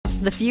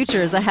The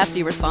future is a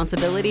hefty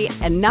responsibility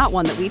and not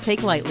one that we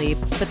take lightly,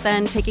 but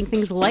then taking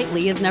things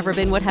lightly has never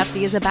been what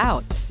Hefty is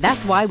about.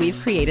 That's why we've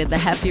created the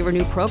Hefty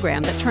Renew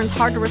program that turns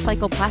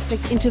hard-to-recycle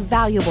plastics into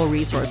valuable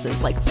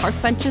resources like park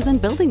benches and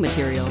building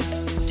materials.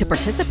 To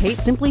participate,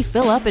 simply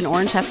fill up an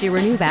orange Hefty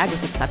Renew bag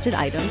with accepted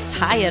items,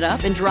 tie it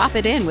up, and drop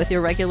it in with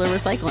your regular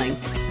recycling.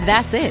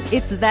 That's it.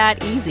 It's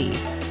that easy.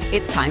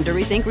 It's time to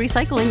rethink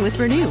recycling with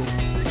Renew.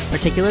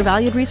 Particular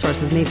valued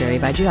resources may vary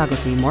by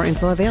geography. More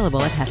info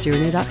available at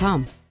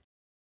heftyrenew.com.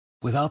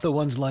 Without the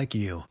ones like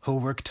you, who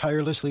work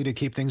tirelessly to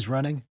keep things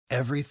running,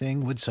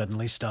 everything would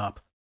suddenly stop.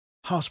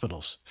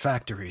 Hospitals,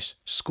 factories,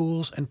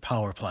 schools, and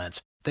power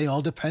plants, they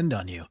all depend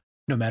on you.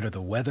 No matter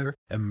the weather,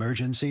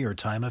 emergency, or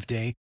time of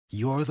day,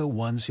 you're the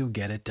ones who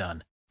get it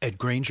done. At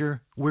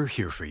Grainger, we're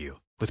here for you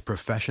with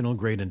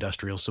professional-grade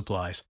industrial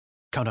supplies.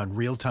 Count on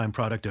real-time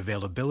product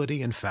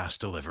availability and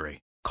fast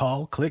delivery.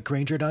 Call, click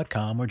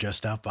Grainger.com, or just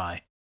stop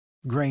by.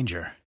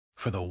 Grainger,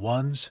 for the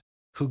ones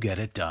who get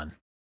it done.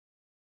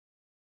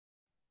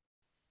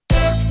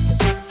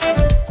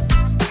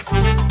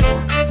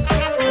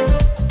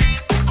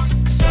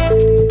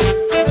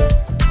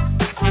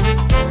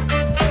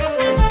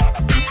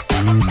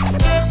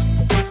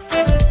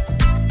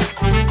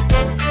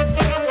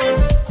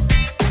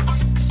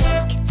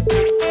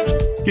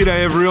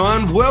 G'day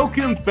everyone,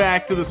 welcome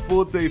back to the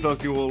Sports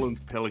Ethos New Orleans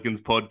Pelicans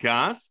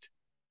podcast.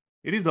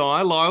 It is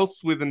I, Lyle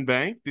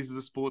Swithenbank. This is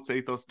a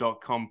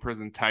sportsethos.com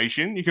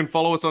presentation. You can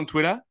follow us on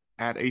Twitter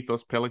at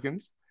Ethos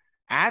Pelicans,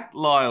 at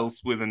Lyle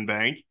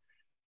Swithenbank.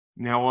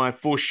 Now, I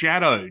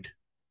foreshadowed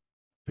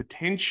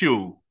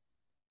potential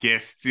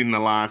guests in the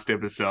last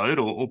episode,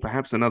 or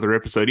perhaps another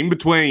episode in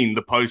between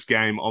the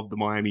post-game of the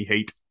Miami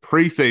Heat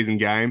preseason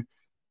game.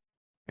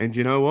 And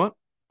you know what?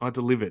 I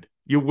delivered.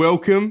 You're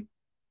welcome.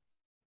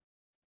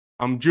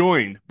 I'm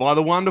joined by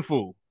the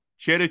wonderful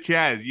Chedda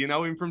Chaz. You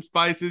know him from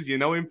Spaces. You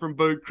know him from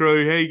Boot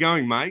Crew. How you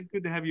going, mate?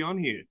 Good to have you on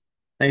here.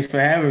 Thanks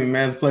for having me,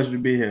 man. It's a pleasure to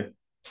be here.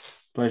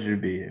 Pleasure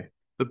to be here.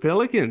 The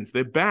Pelicans,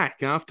 they're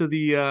back after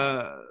the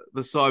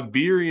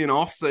Siberian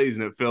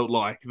off-season, it felt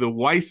like. The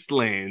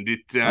wasteland.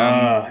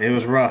 It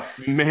was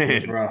rough. Man.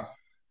 It was rough.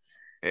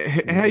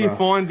 How are you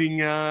finding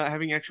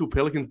having actual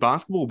Pelicans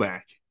basketball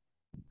back?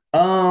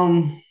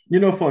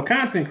 For a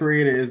content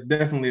creator, it's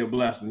definitely a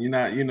blessing. You're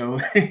not,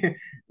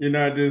 you're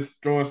not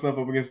just throwing stuff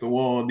up against the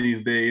wall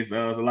these days.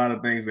 There's a lot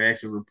of things to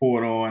actually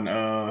report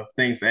on,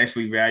 things to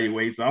actually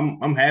evaluate. So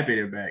I'm happy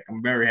they're back.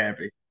 I'm very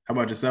happy. How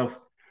about yourself?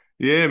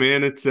 Yeah,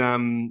 man, it's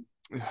I'm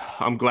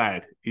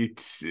glad.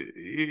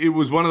 It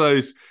was one of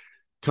those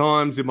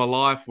times in my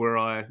life where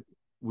I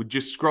would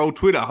just scroll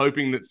Twitter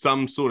hoping that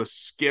some sort of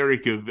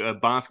skerrick of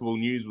basketball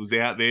news was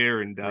out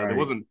there, and there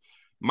wasn't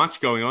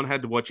much going on.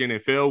 Had to watch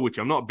NFL, which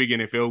I'm not a big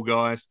NFL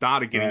guy.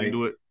 Started getting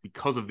into it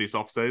because of this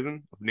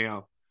offseason. I've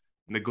now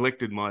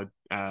neglected my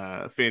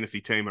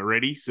fantasy team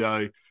already,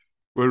 so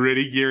we're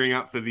ready, gearing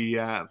up for the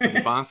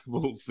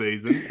basketball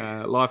season.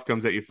 Life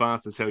comes at you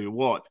fast, I tell you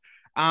what.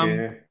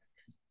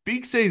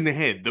 Big season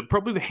ahead.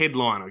 Probably the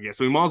headline, I guess.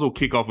 We might as well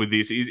kick off with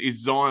this,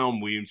 is Zion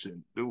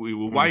Williamson. We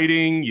were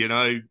waiting,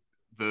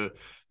 the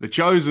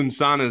chosen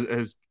son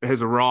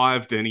has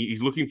arrived, and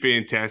he's looking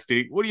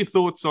fantastic. What are your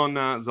thoughts on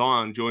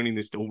Zion joining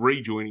this or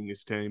rejoining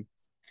this team?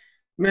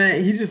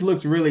 Man, he just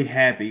looks really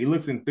happy. He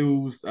looks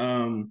enthused.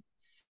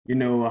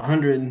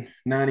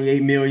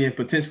 198 million,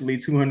 potentially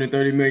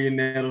 230 million.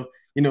 That'll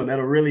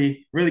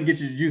really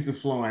get your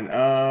juices flowing.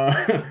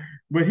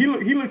 But he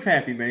looks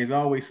happy, man. He's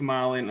always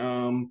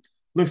smiling.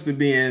 Looks to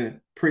be in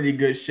pretty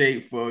good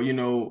shape for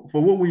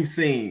what we've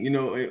seen.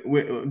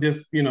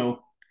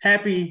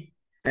 Happy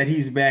that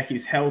he's back,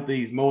 he's healthy,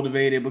 he's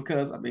motivated,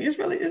 because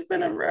it's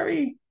been a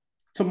very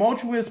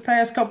tumultuous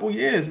past couple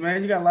years,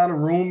 man. You got a lot of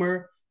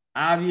rumor,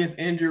 obvious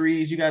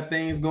injuries, you got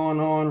things going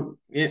on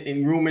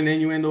in rumor and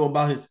innuendo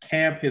about his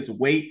camp, his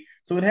weight.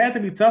 So it had to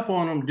be tough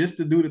on him just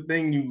to do the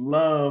thing you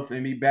love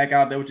and be back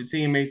out there with your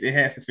teammates. It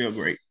has to feel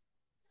great.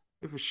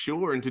 For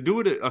sure. And to do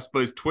it at, I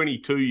suppose,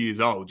 22 years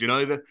old,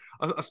 I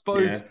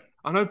suppose. Yeah.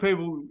 I know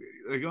people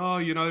like,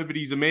 but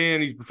he's a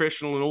man, he's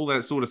professional and all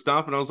that sort of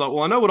stuff. And I was like,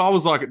 well, I know what I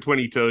was like at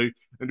 22,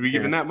 and to be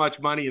given that much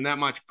money and that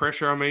much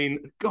pressure, I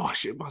mean,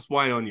 gosh, it must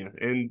weigh on you.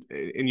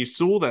 And you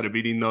saw that a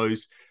bit in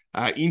those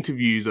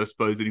interviews, I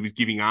suppose, that he was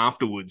giving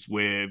afterwards,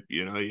 where,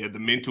 he had the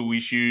mental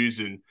issues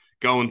and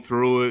going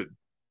through it,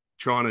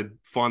 trying to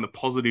find the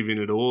positive in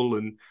it all.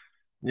 And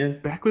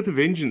back with a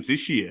vengeance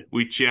this year,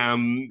 which, he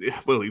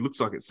looks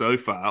like it so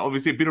far.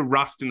 Obviously, a bit of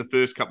rust in the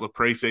first couple of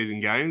preseason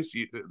games.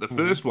 The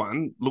first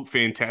one looked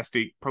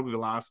fantastic. Probably the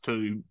last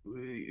two,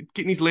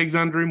 getting his legs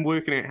under him,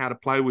 working out how to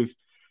play with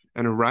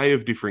an array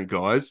of different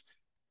guys.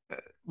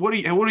 What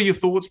are your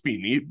thoughts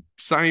been?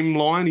 Same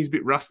line, he's a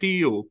bit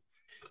rusty, or?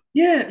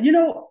 Yeah,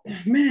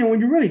 man, when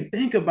you really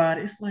think about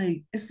it, it's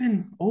like it's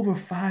been over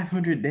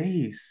 500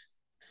 days.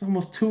 It's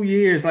almost 2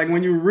 years. Like,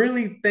 when you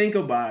really think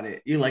about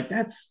it, you're like,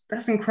 that's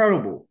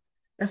incredible.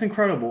 That's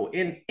incredible.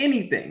 In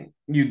anything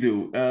you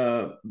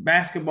do,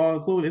 basketball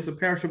included, it's a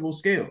perishable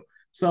skill.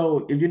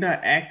 So if you're not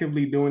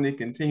actively doing it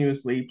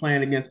continuously,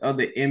 playing against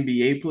other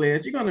NBA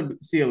players, you're going to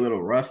see a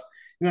little rust.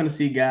 You're going to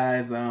see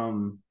guys,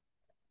 struggle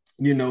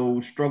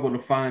to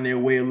find their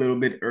way a little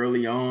bit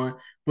early on.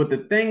 But the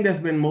thing that's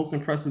been most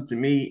impressive to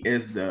me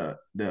is the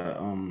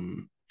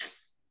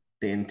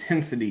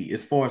intensity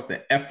as far as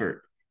the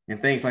effort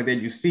and things like that.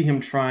 You see him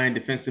trying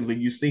defensively.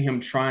 You see him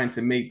trying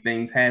to make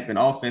things happen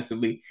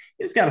offensively.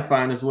 He's got to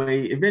find his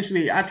way.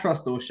 Eventually, I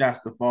trust those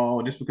shots to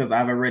fall just because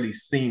I've already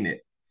seen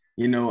it.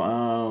 And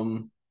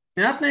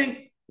I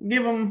think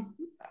give him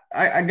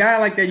a guy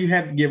like that. You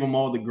have to give him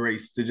all the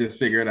grace to just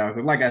figure it out.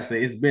 Because, like I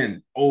say, it's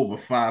been over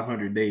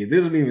 500 days. It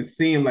doesn't even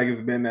seem like it's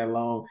been that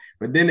long.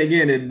 But then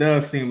again, it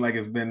does seem like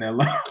it's been that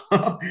long.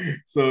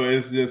 So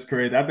it's just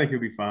crazy. I think he'll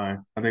be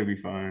fine. Well,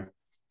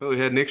 we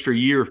had an extra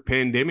year of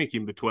pandemic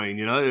in between,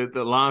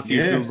 the last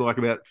year feels like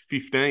about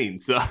 15.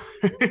 So, I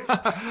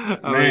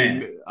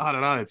mean, I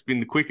don't know. It's been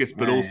the quickest,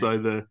 but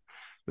also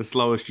the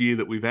slowest year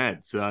that we've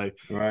had. So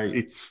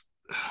it's,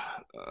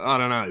 I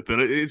don't know, but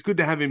it's good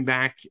to have him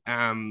back.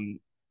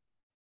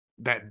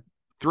 That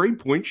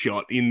 3-point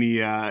shot in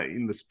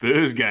the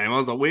Spurs game, I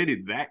was like, where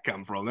did that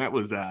come from? That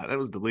was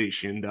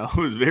delish, and I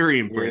was very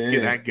impressed.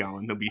 Get that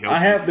going. He'll be helpful. I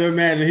have to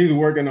imagine he's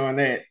working on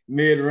that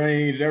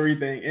mid-range,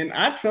 everything, and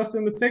I trust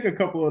him to take a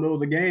couple of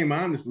those a game.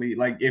 Honestly,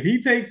 like if he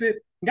takes it,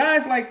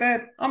 guys like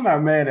that, I'm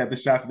not mad at the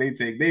shots they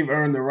take. They've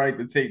earned the right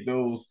to take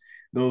those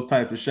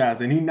types of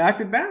shots, and he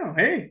knocked it down.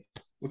 Hey,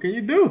 what can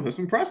you do? That's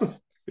impressive.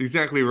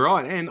 Exactly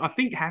right. And I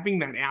think having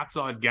that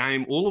outside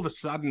game all of a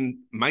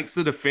sudden makes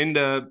the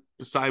defender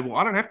say, well,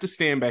 I don't have to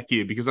stand back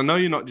here because I know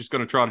you're not just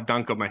going to try to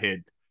dunk on my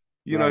head.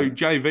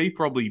 JV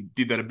probably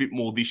did that a bit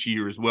more this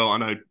year as well. I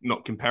know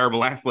not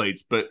comparable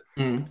athletes, but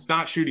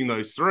start shooting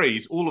those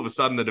threes, all of a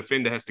sudden the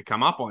defender has to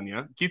come up on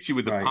you, gets you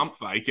with the pump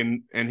fake,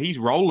 and he's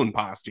rolling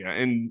past you.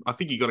 And I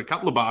think he got a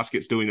couple of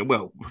baskets doing it.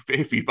 Well, a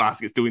fair few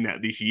baskets doing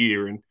that this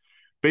year. And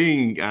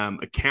being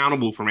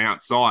accountable from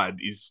outside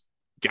is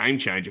game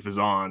changer for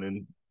Zion,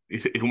 and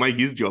it'll make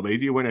his job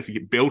easier. He won't have to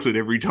get belted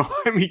every time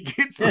he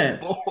gets the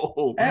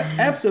ball.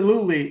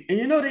 Absolutely.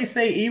 And they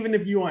say even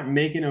if you aren't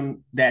making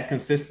them that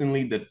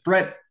consistently, the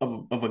threat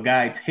of a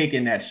guy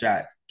taking that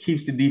shot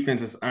keeps the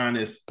defenses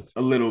honest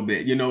a little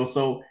bit,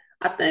 So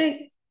I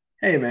think,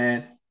 hey,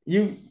 man,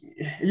 you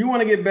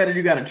want to get better,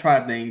 you got to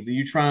try things, and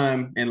you try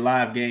them in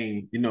live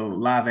game,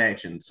 live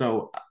action.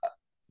 So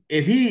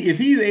if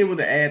he's able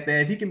to add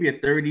that, if he can be a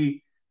 36%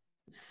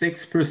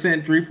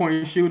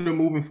 3-point shooter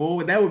moving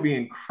forward, that would be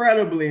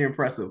incredibly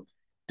impressive.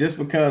 Just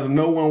because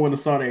no one would have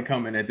saw that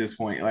coming at this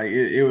point. Like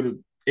it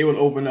would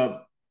open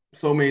up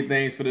so many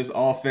things for this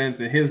offense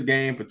and his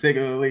game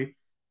particularly.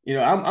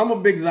 I'm a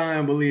big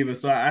Zion believer,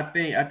 so I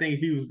think if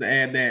he was to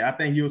add that, I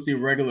think you'll see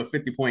regular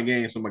 50-point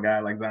games from a guy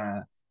like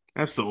Zion.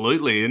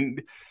 Absolutely,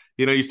 and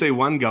you see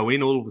one go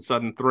in, all of a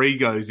sudden 3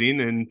 goes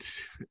in, and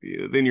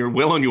then you're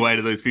well on your way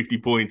to those 50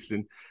 points,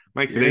 and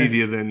makes it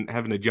easier than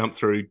having to jump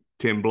through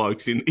 10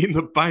 blokes in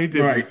the paint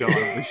every time,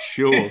 for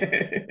sure.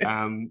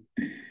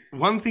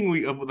 One thing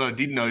that I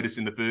did notice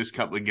in the first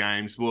couple of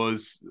games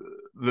was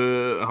I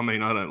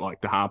don't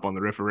like to harp on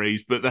the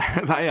referees, but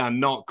they are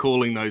not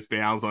calling those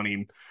fouls on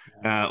him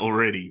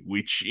already,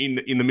 which in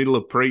the middle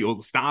of or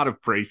the start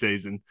of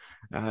preseason,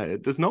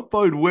 it does not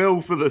bode well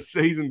for the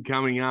season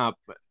coming up.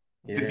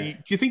 Do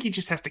you think he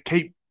just has to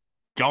keep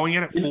going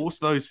at it, force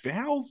those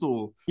fouls?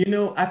 Or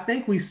I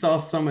think we saw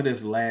some of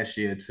this last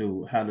year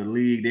too, how the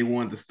league, they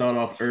wanted to start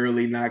off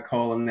early, not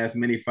calling as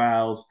many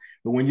fouls.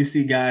 But when you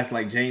see guys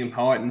like James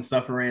Harden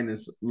suffering, and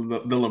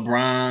the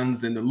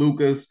LeBrons and the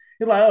Lucas,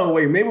 it's like, oh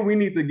wait, maybe we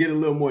need to get a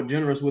little more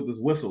generous with this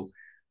whistle.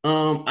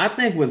 I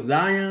think with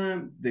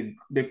Zion,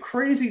 the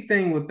crazy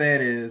thing with that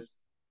is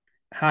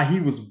how he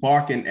was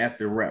barking at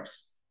the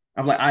refs.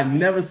 I'm like, I've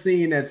never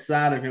seen that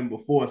side of him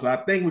before. So I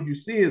think what you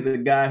see is a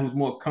guy who's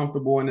more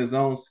comfortable in his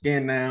own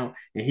skin now,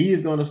 and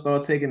he's going to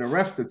start taking the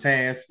refs to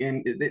task,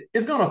 and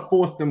it's going to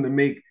force them to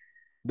make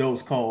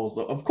those calls.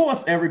 So of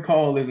course, every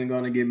call isn't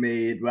going to get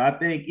made, but I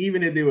think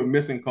even if they were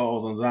missing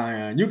calls on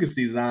Zion, you can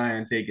see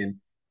Zion taking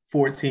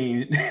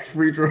 14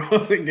 free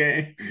throws a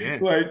game. Yeah.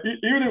 Like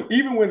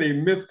even when they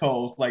miss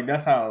calls, like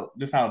that's how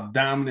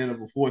dominant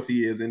of a force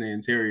he is in the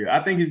interior. I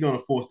think he's going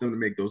to force them to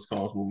make those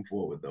calls moving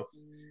forward, though.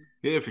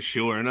 Yeah, for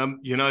sure. And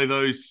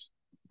those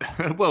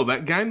well,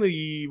 that game that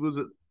he was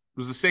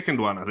the second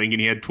one, I think,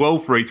 and he had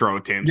 12 free throw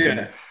attempts.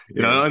 Yeah.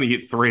 And only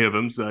hit 3 of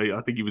them. So I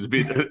think he was a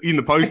bit in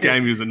the post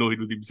game. He was annoyed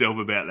with himself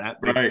about that.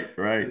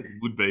 Right. It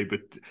would be,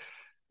 but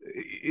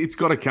it's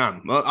got to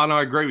come. And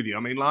I agree with you. I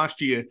mean, last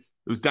year it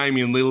was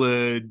Damian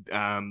Lillard,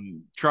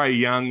 Trae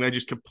Young. They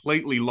just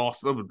completely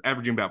lost. They were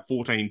averaging about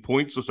 14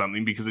 points or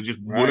something because they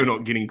just were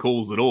not getting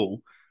calls at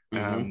all.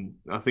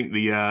 I think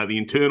the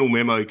internal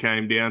memo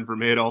came down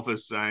from head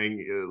office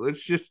saying,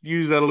 let's just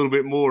use that a little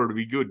bit more to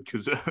be good,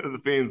 because the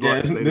fans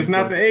like it's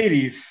not the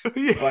 80s.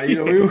 Like,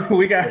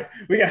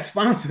 we got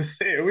sponsors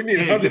here. We need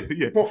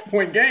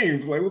 100-point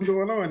games. Like, what's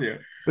going on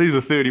here? These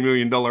are $30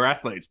 million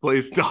athletes.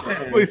 Please stop.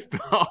 Please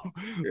stop.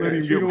 Let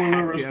him get a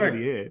little respect.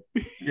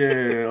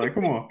 Yeah, like,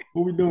 come on.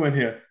 What we doing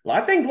here? Well,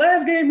 I think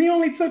last game he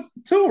only took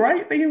 2,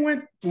 right? I think he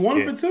went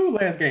 1 for 2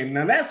 last game.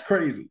 Now that's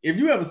crazy. If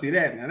you ever see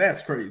that, now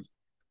that's crazy.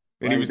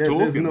 And he Like was that,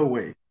 there's talking. no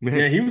way.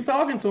 Yeah, he was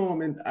talking to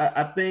him, and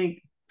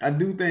I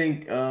do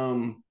think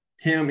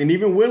him and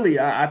even Willie,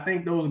 I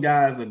think those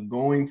guys are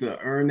going to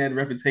earn that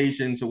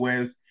reputation to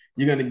where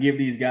you're going to give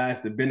these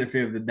guys the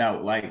benefit of the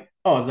doubt. Like,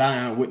 oh,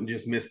 Zion wouldn't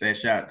just miss that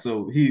shot,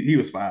 so he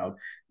was fouled.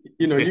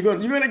 You know, you're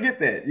gonna get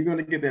that. You're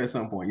gonna get that at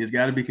some point. You just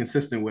got to be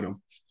consistent with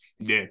him.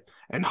 Yeah.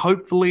 And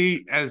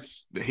hopefully, I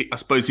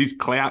suppose his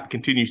clout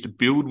continues to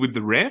build with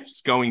the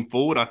refs going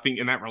forward, I think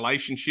in that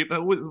relationship,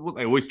 what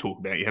they always talk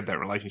about, you have that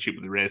relationship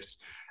with the refs.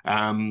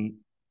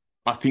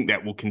 I think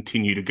that will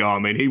continue to go. I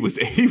mean, he was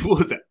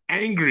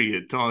angry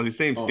at times. You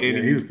see him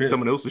standing,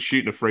 someone else was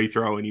shooting a free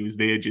throw, and he was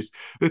there just,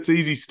 that's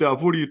easy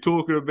stuff. What are you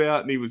talking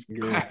about? And he was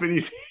clapping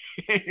his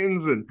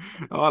hands, and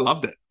I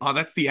loved it. Oh,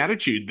 that's the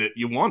attitude that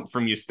you want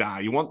from your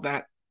star. You want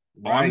that,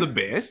 right. I'm the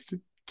best,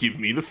 give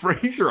me the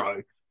free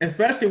throw.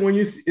 Especially when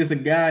it's a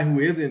guy who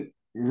isn't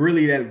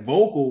really that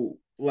vocal.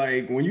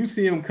 Like when you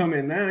see him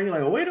coming down, you're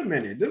like, oh, wait a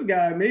minute, this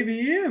guy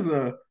maybe he is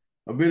a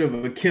bit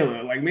of a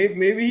killer. Like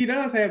maybe he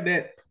does have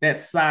that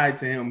side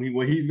to him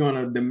where he's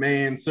gonna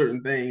demand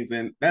certain things.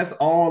 And that's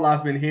all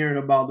I've been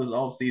hearing about this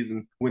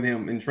offseason with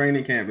him in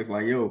training camp. It's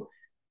like, yo,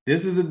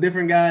 this is a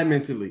different guy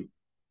mentally.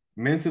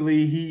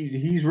 Mentally,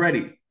 he's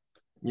ready.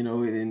 You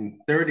know, and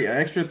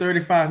extra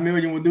 35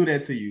 million will do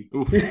that to you.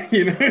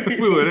 You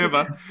know,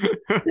 whatever.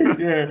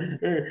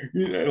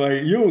 Yeah,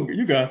 like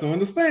you guys don't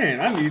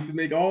understand. I need to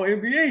make all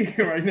NBA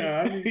right now.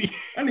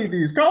 I need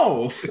these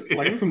calls.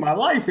 Like this is my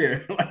life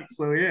here. Like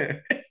so, yeah.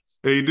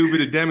 You do a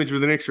bit of damage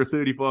with an extra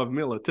 35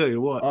 mil. I tell you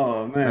what.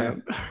 Oh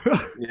man,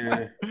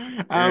 yeah.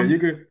 You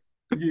could.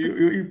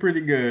 You're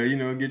pretty good. You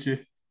know, get you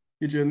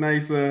a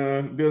nice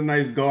build a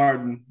nice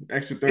garden,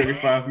 extra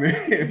 35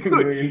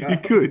 million. You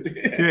could.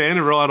 Yeah, and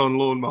a ride on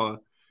lawnmower.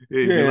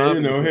 Yeah,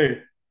 you know,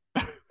 hey.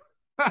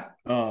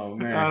 Oh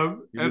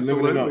man.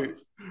 Absolutely.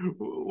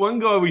 One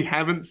guy we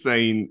haven't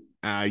seen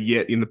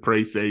yet in the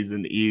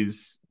preseason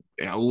is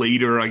our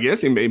leader, I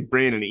guess, in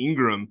Brandon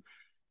Ingram.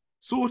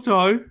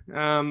 Sorto,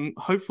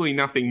 hopefully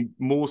nothing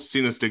more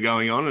sinister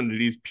going on, and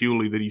it is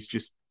purely that he's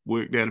just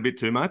worked out a bit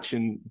too much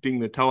and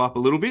dinged the toe up a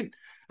little bit.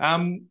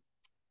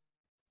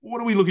 What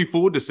are we looking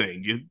forward to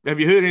seeing? Have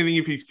you heard anything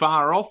if he's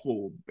far off,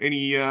 or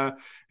any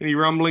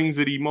rumblings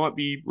that he might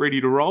be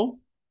ready to roll?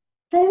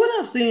 From what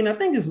I've seen, I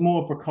think it's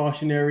more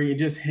precautionary,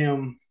 just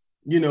him,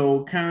 you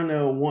know, kind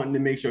of wanting to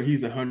make sure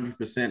he's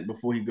 100%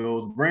 before he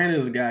goes. Brandon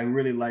is a guy who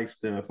really likes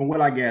to, from what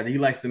I gather, he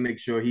likes to make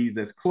sure he's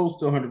as close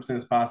to 100%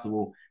 as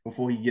possible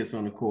before he gets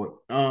on the court.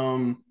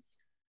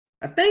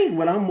 I think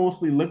what I'm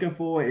mostly looking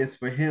for is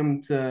for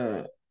him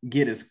to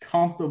get as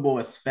comfortable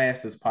as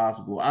fast as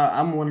possible.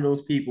 I'm one of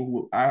those people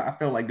who I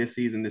felt like this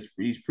season,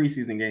 these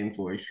preseason games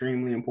were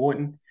extremely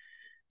important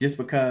just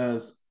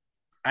because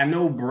I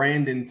know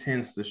Brandon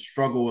tends to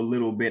struggle a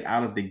little bit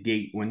out of the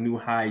gate when new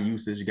high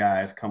usage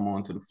guys come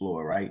onto the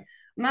floor, right?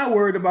 I'm not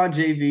worried about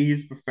JV.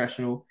 He's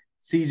professional.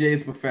 CJ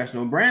is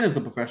professional. Brandon's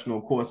a professional,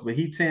 of course, but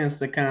he tends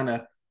to kind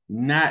of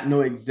not know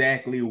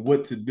exactly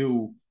what to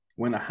do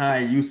when a high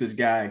usage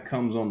guy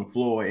comes on the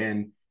floor.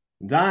 And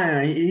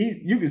Zion,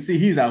 you can see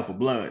he's out for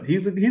blood.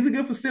 He's a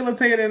good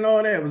facilitator and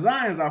all that, but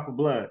Zion's out for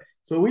blood.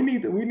 So we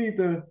need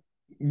to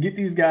get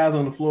these guys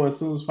on the floor as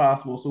soon as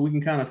possible so we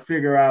can kind of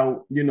figure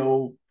out, you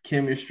know,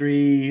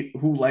 chemistry,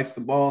 who likes the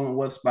ball and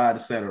what spot,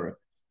 etc.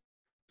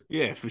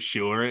 Yeah, for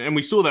sure. And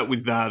we saw that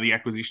with the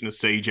acquisition of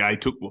CJ.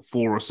 It took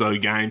 4 or so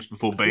games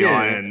before BI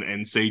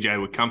and CJ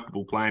were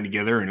comfortable playing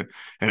together.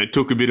 And it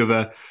took a bit of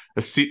a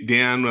sit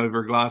down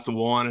over a glass of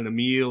wine and a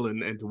meal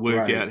and to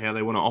work out how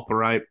they want to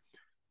operate.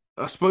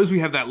 I suppose we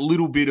have that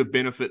little bit of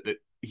benefit that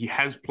he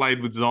has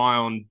played with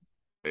Zion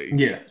a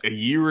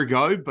year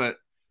ago, but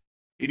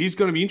it is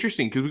going to be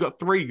interesting because we've got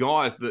 3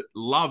 guys that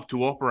love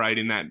to operate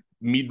in that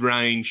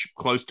mid-range,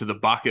 close to the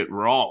bucket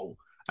role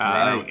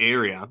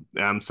area.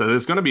 So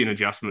there's going to be an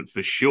adjustment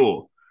for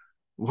sure.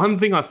 One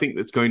thing I think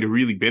that's going to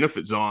really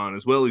benefit Zion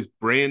as well is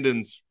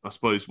Brandon's, I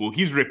suppose,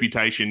 his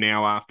reputation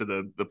now after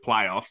the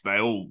playoffs. They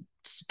all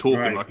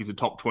talking like he's a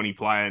top 20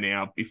 player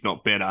now, if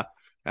not better,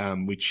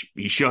 which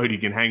he showed he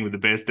can hang with the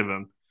best of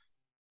them.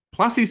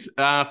 Plus his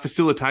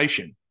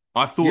facilitation.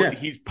 I thought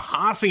his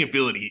passing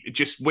ability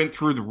just went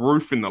through the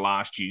roof in the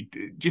last year.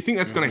 Do you think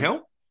that's going to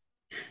help?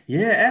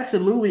 Yeah,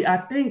 absolutely. I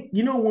think,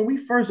 you know, when we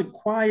first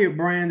acquired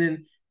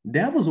Brandon,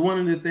 that was one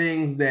of the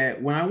things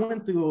that when I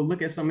went to go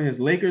look at some of his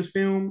Lakers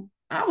film,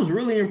 I was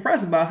really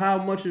impressed about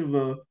how much of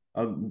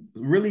a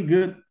really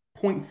good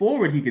point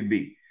forward he could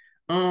be.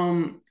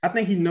 I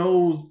think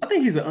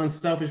he's an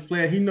unselfish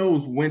player. He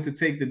knows when to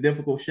take the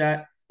difficult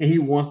shot, and he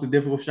wants the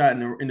difficult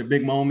shot in the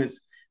big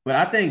moments. But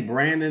I think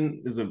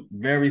Brandon is a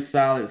very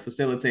solid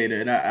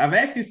facilitator. And I've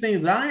actually seen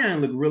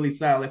Zion look really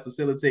solid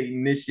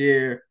facilitating this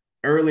year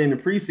early in the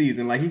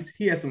preseason. Like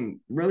he has some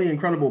really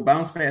incredible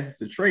bounce passes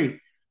to Trey.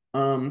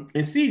 And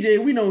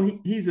CJ, we know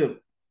he's a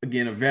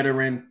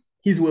veteran.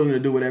 He's willing to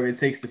do whatever it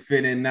takes to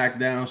fit in, knock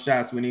down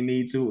shots when he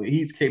needs to.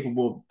 He's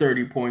capable of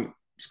 30-point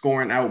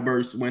scoring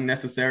outbursts when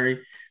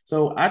necessary.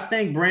 So I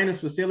think Brandon's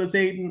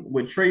facilitating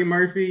with Trey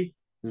Murphy,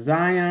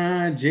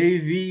 Zion,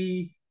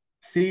 JV,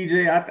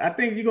 CJ, I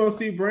think you're gonna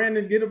see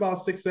Brandon get about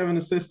 6, 7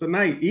 assists a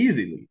night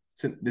easily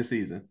this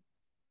season.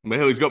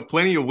 Well, he's got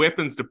plenty of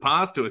weapons to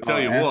pass to, I tell Oh,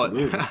 you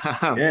what.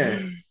 absolutely.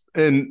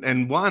 Yeah.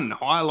 And one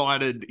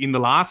highlighted in the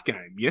last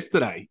game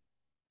yesterday,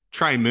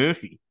 Trey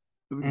Murphy.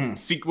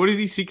 What is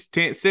he,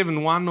 6'10",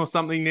 7'1" or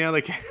something now?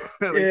 They keep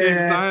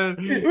Yeah.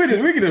 saying.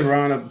 We can just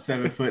round up to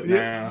 7 foot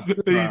now.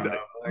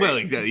 Well,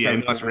 exactly. Yeah,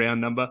 nice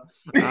round number.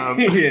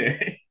 Yeah.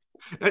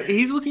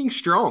 He's looking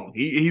strong.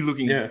 He's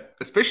looking,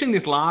 especially in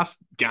this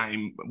last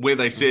game where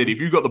they said,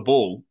 if you've got the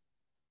ball,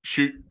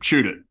 shoot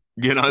it.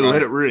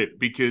 Let it rip.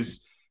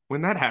 Because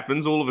when that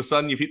happens, all of a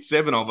sudden you've hit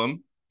 7 of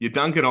them. You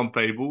dunk it on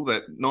people.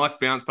 That nice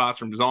bounce pass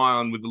from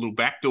Zion with a little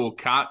backdoor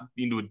cut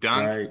into a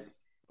dunk. Right.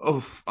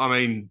 Oh, I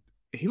mean,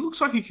 he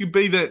looks like he could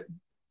be that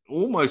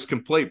almost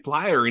complete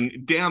player.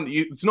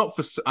 It's not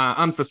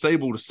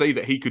unforeseeable to see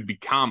that he could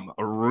become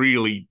a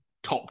really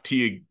top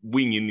tier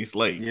wing in this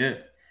league. Yeah.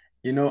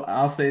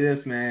 I'll say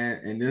this,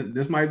 man, and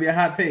this might be a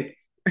hot take,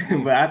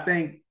 but I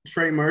think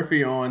Trey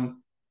Murphy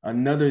on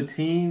another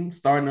team,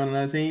 starting on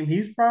another team,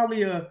 he's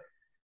probably a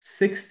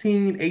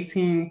 16,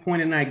 18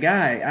 point a night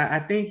guy. I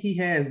think he's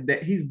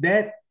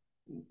that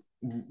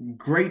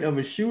great of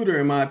a shooter,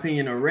 in my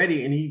opinion,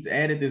 already, and he's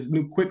added this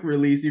new quick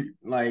release.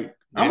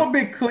 I'm a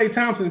big Klay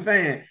Thompson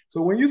fan,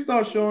 so when you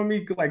start showing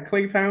me like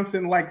Klay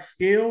Thompson like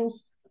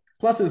skills,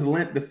 plus his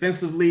length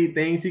defensively,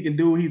 things he can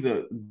do, he's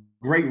a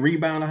great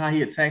rebounder, how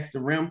he attacks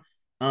the rim.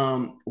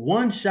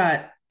 One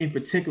shot in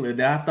particular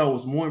that I thought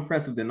was more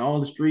impressive than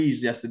all the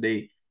threes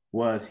yesterday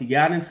was he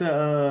got into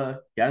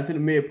the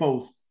mid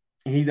post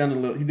and he did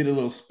a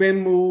little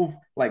spin move,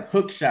 like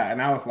hook shot,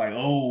 and I was like,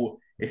 oh,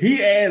 if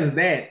he adds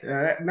that,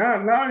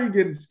 now he's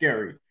getting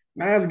scary.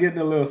 Now it's getting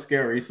a little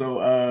scary.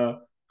 So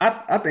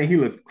I think he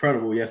looked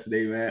incredible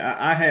yesterday, man.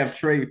 I have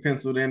Trey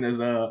penciled in as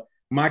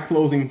my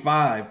closing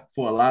 5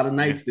 for a lot of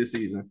nights this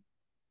season.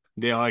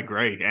 Yeah, I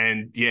agree.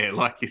 And yeah,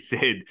 like you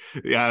said,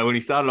 when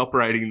he started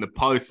operating in the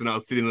post and I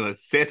was sitting in the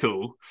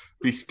settle,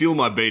 he's still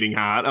my beating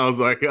heart. I was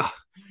like, oh,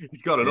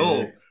 he's got it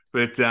all.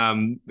 But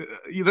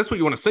that's what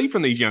you want to see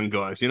from these young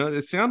guys.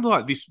 It sounds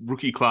like this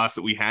rookie class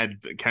that we had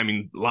that came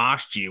in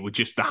last year were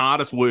just the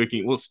hardest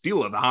working, well,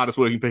 still are the hardest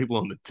working people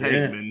on the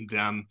team.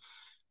 Yeah.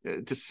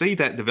 And to see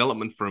that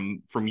development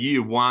from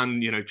year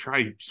one,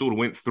 Trey sort of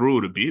went through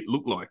it a bit,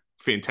 looked like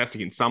fantastic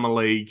in summer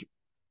league,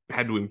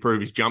 had to improve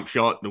his jump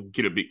shot to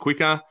get a bit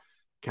quicker,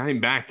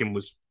 came back and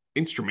was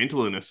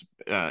instrumental in us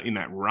in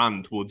that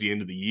run towards the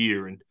end of the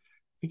year. And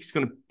I think he's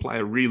going to play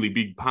a really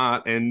big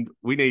part. And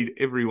we need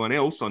everyone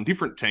else on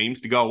different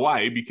teams to go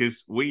away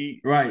because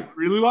we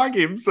really like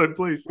him. So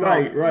please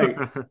stop. Right.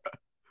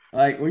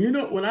 Like,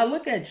 when I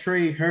look at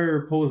Trey,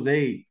 Herb,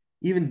 Jose,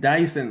 even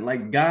Dyson,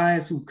 like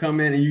guys who come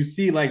in and you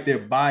see like their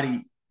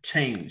body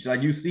change.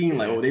 Like you've seen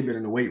like, oh, they've been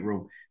in the weight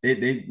room.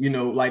 They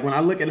like when I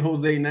look at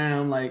Jose now,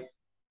 I'm like,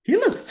 he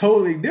looks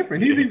totally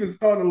different. He's even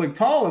starting to look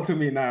taller to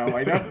me now.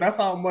 Like that's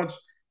how much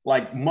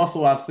like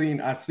muscle I've seen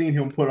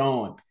him put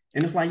on.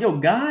 And it's like, yo,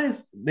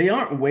 guys, they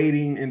aren't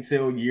waiting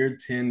until year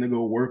 10 to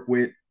go work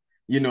with,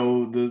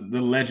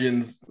 the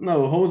legends.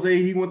 No,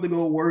 Jose, he went to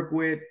go work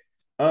with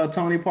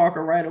Tony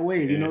Parker right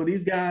away. Yeah.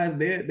 These guys,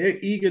 they're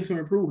eager to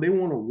improve. They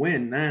want to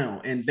win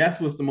now. And that's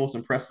what's the most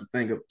impressive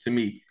thing to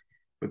me.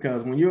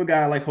 Because when you're a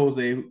guy like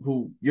Jose,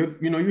 who you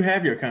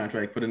have your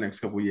contract for the next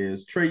couple of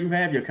years, Trey, you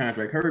have your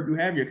contract, Herb, you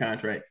have your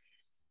contract.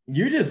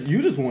 You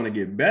just want to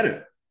get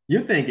better.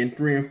 You're thinking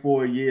 3 and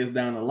 4 years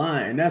down the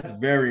line, and that's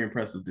very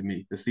impressive to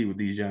me to see with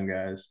these young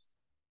guys.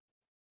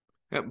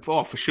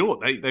 Oh, for sure,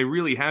 they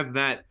really have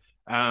that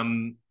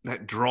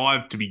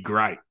drive to be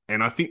great,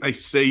 and I think they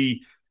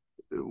see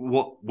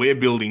what we're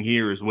building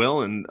here as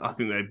well, and I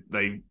think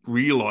they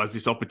realize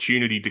this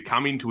opportunity to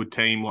come into a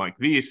team like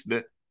this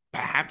that.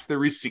 Perhaps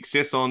there is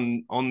success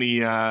on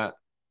the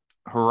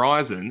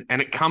horizon,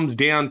 and it comes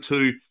down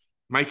to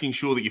making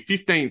sure that your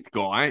 15th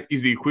guy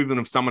is the equivalent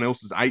of someone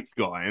else's 8th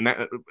guy, and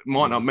that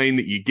might not mean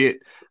that you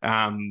get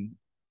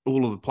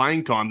all of the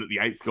playing time that the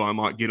 8th guy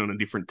might get on a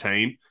different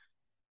team,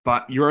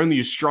 but you're only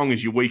as strong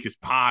as your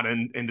weakest part,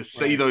 and to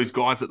see those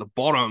guys at the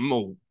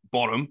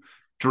bottom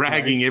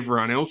dragging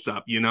everyone else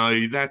up,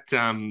 that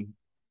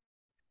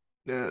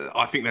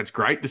I think that's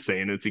great to see,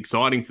 and it's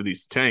exciting for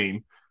this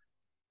team.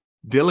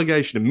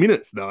 Delegation of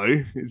minutes,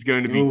 though, is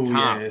going to be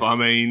tough. Yes. I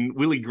mean,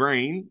 Willie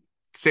Green,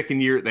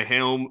 second year at the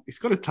helm, he's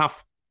got a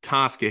tough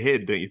task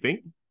ahead, don't you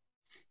think?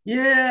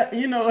 Yeah,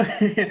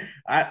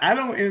 I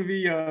don't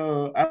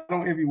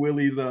envy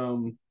Willie's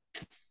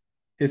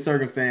his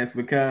circumstance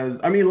because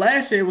I mean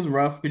last year was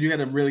rough because you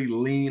had a really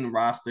lean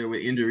roster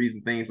with injuries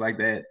and things like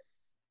that.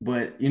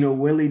 But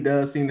Willie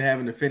does seem to have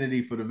an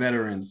affinity for the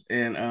veterans,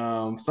 and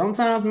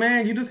sometimes,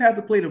 man, you just have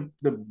to play the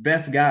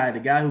best guy,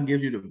 the guy who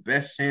gives you the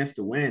best chance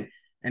to win.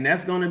 And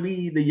that's going to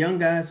be the young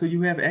guys who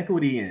you have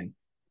equity in.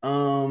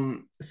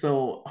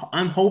 So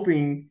I'm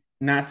hoping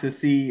not to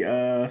see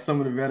some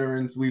of the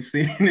veterans we've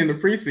seen in the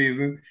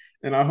preseason.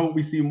 And I hope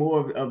we see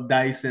more of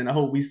Dyson. I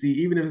hope we see,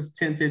 even if it's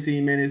 10,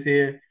 15 minutes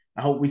here,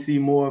 I hope we see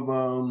more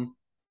of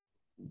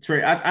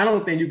Trey. I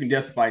don't think you can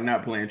justify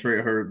not playing Trey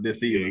or Herb this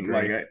season.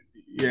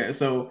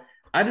 So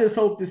I just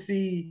hope to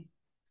see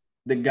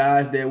the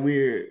guys that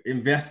we're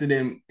invested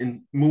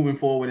in moving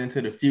forward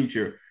into the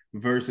future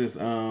versus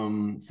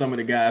some of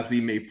the guys we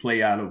may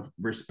play out of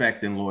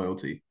respect and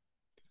loyalty.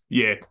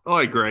 Yeah,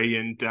 I agree.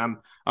 And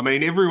I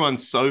mean, everyone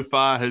so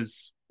far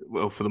has,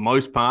 well, for the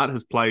most part,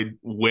 has played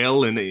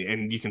well,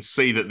 and you can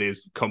see that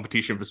there's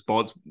competition for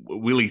spots.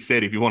 Willie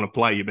said, if you want to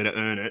play, you better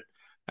earn it.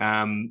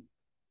 And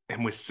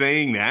we're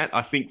seeing that.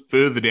 I think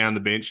further down the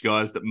bench,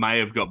 guys that may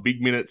have got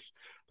big minutes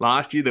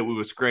last year that we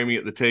were screaming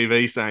at the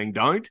TV saying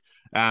don't,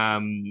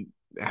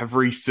 have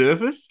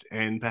resurfaced,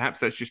 and perhaps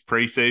that's just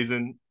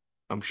preseason.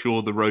 I'm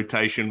sure the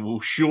rotation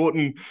will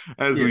shorten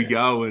as we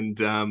go, and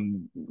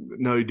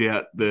no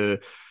doubt the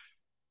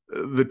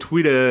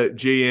Twitter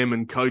GM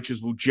and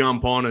coaches will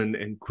jump on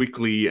and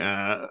quickly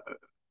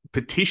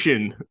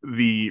petition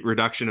the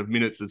reduction of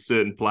minutes of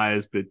certain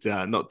players, but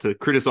not to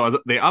criticise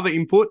their other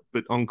input,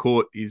 but on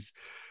court is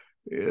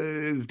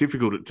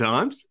difficult at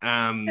times.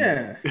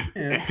 Yeah.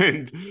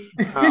 And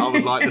I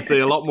would like to see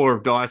a lot more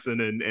of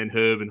Dyson and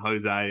Herb and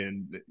Jose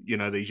and,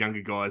 these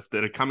younger guys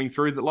that are coming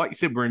through that, like you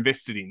said, we're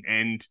invested in.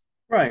 And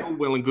all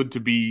well and good to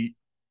be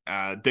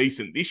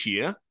decent this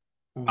year,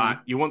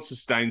 but you want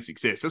sustained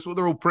success. That's what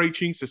they're all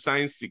preaching,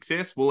 sustained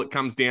success. Well, it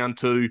comes down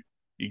to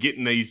you're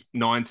getting these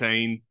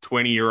 19,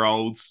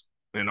 20-year-olds,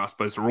 and I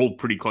suppose they're all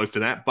pretty close to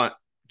that, but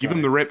give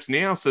them the reps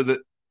now so that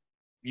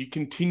you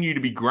continue to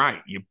be great.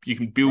 You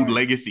can build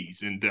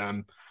legacies,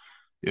 and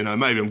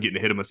maybe I'm getting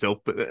ahead of myself,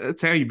 but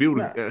that's how you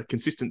build a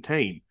consistent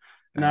team.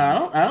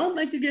 No, I don't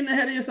think you're getting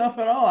ahead of yourself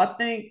at all. I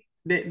think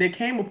there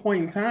came a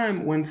point in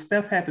time when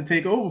Steph had to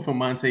take over for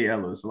Monte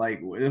Ellis. Like,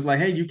 it's like,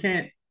 hey, you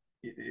can't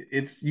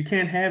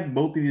have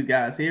both of these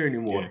guys here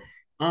anymore.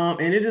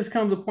 And it just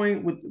comes a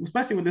point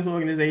especially with this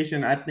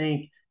organization, I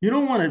think you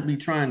don't want to be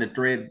trying to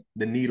thread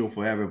the needle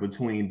forever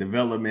between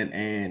development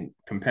and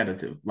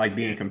competitive, like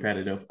being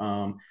competitive.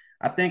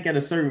 I think at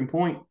a certain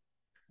point,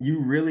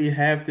 you really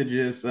have to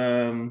just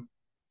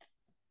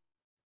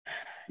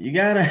you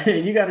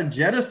gotta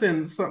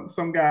jettison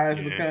some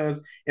guys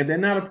because if they're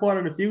not a part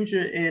of the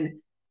future, and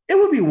it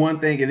would be one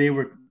thing if they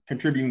were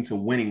contributing to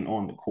winning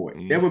on the court.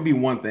 That would be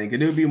one thing,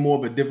 and it would be more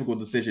of a difficult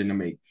decision to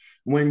make.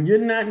 When you're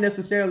not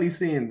necessarily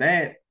seeing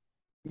that,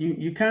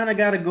 you kind of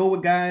got to go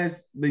with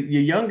guys,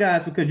 your young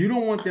guys, because you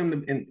don't want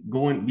them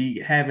to be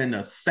having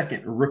a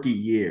second rookie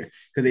year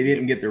because they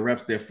didn't get the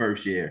reps their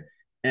first year.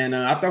 And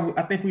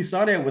I think we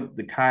saw that with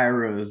the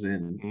Kyras,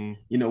 and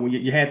when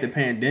you had the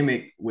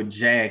pandemic with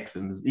Jax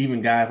and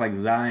even guys like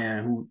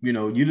Zion, who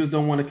you just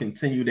don't want to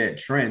continue that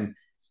trend.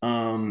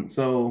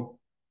 So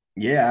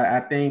yeah,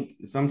 I think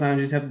sometimes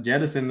you just have to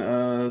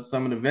jettison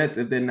some of the vets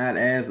if they're not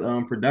as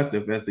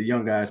productive as the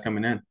young guys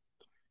coming in.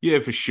 Yeah,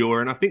 for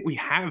sure. And I think we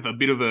have a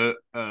bit of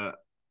a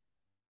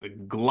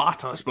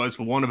glut, I suppose,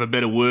 for want of a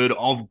better word,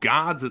 of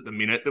guards at the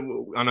minute.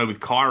 I know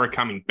with Kyra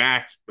coming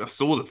back, I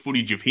saw the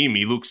footage of him.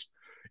 He looks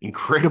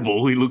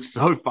incredible. He looks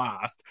so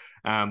fast.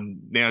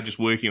 Now just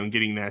working on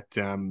getting that,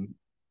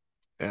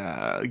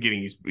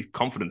 getting his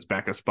confidence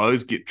back, I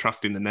suppose, get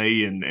trust in the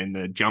knee and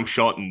the jump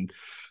shot and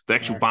the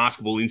actual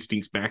basketball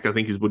instincts back, I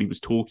think is what he was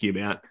talking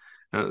about.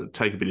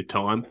 Take a bit of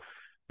time.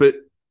 But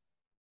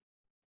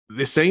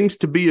there seems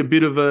to be a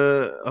bit of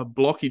a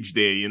blockage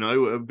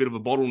there, a bit of a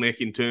bottleneck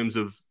in terms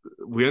of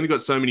we only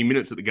got so many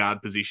minutes at the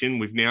guard position.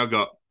 We've now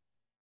got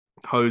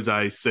Jose,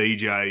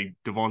 CJ,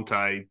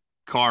 Devontae,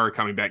 Kyra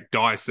coming back,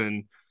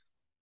 Dyson,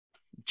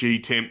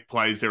 G-Temp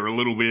plays there a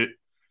little bit.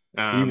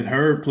 Even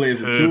Herb plays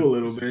the two a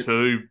little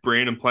bit.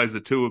 Brandon plays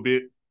the two a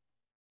bit.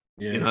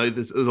 Yeah.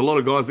 There's a lot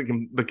of guys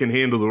that can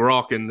handle the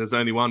rock, and there's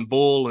only one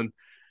ball, and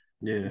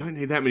you don't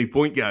need that many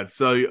point guards.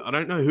 So I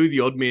don't know who the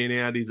odd man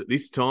out is at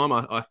this time.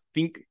 I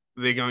think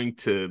they're going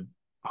to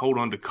hold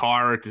on to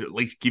Kyra to at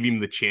least give him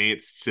the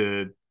chance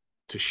to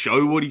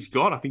show what he's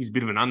got. I think he's a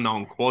bit of an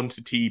unknown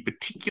quantity,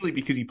 particularly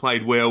because he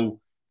played well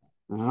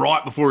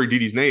right before he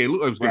did his knee. It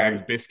looked like he was going to have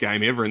his best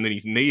game ever, and then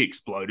his knee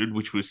exploded,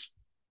 which was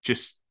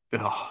just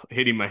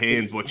head in my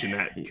hands watching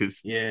that,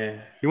 because you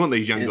want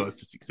these young guys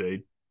to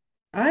succeed.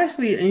 I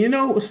actually, and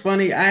it was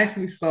funny, I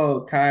actually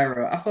saw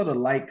Kyra. I saw the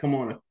light come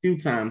on a few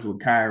times with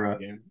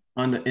Kyra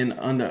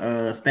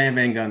under Stan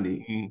Van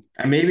Gundy.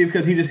 And maybe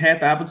because he just had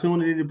the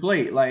opportunity to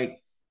play. Like,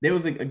 there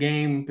was a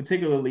game,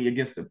 particularly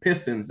against the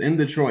Pistons in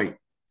Detroit,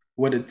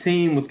 where the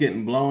team was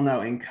getting blown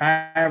out, and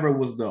Kyra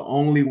was the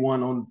only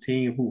one on the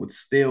team who was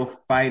still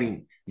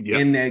fighting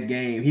in that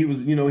game. He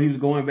was, he was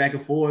going back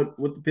and forth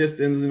with the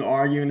Pistons and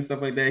arguing and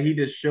stuff like that. He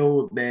just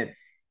showed that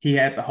he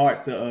had the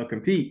heart to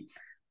compete.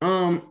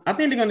 I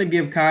think they're going to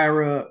give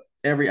Kyra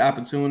every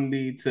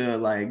opportunity to,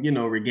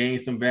 regain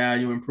some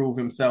value, improve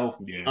himself.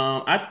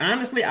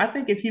 I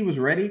think if he was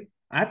ready,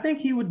 I think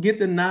he would get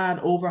the nod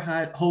over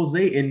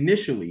Jose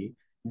initially,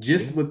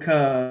 just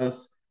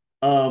because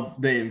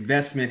of the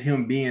investment,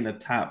 him being a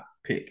top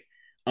pick.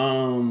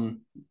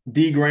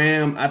 D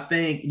Graham, I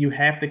think you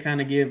have to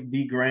kind of give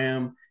D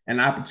Graham an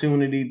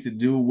opportunity to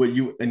do what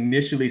you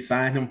initially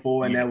signed him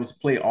for, and that was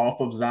play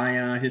off of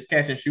Zion. His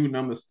catch and shoot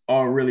numbers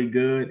are really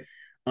good.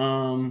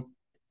 And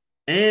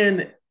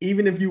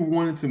even if you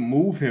wanted to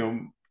move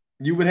him,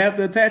 you would have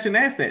to attach an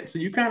asset. So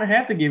you kind of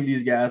have to give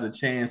these guys a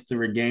chance to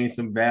regain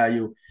some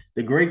value.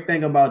 The great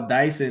thing about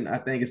Dyson, I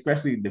think,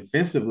 especially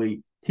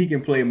defensively, he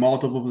can play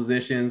multiple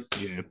positions.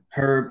 Yeah.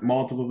 Herb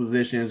multiple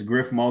positions,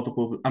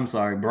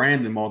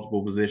 Brandon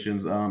multiple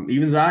positions,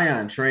 even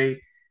Zion,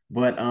 Trey.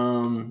 But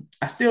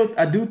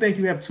I do think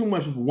you have too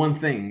much of one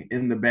thing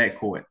in the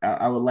backcourt.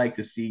 I would like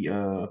to see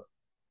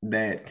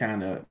that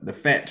kind of the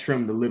fat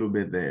trimmed a little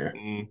bit there.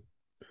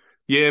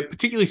 Yeah,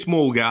 particularly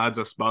small guards,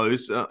 I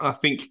suppose. I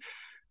think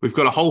we've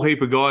got a whole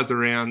heap of guys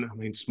around. I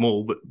mean,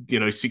 small, but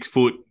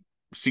 6'1",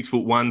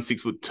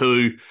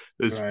 6'2".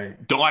 There's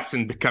Right.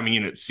 Dyson coming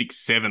in at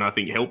 6'7", I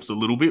think helps a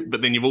little bit.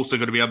 But then you've also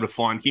got to be able to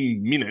find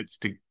him minutes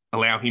to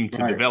allow him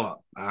to develop.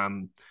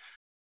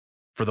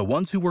 For the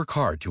ones who work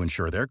hard to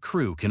ensure their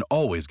crew can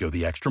always go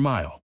the extra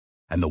mile,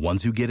 and the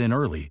ones who get in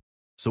early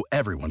so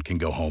everyone can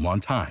go home on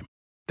time,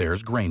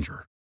 there's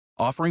Grainger,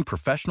 offering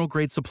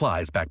professional-grade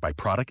supplies backed by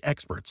product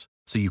experts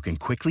so you can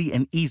quickly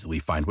and easily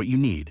find what you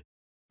need.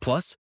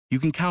 Plus, you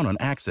can count on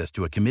access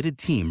to a committed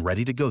team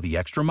ready to go the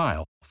extra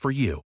mile for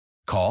you.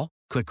 Call,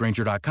 click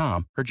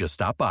Grainger.com, or just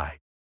stop by.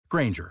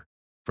 Grainger,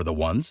 for the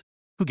ones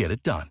who get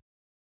it done.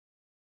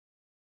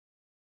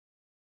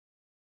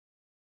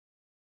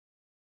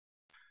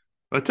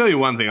 I'll tell you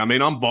one thing. I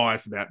mean, I'm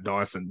biased about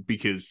Dyson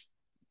because,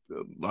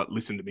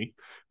 listen to me.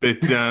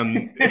 But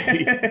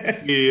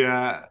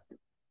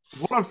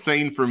what I've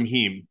seen from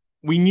him,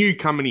 we knew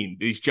coming in,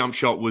 his jump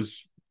shot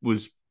was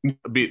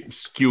a bit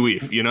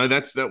skew-if,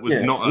 that was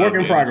not work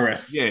in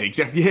progress. Yeah,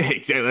 exactly. Yeah,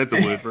 exactly. That's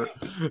a word for it,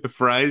 a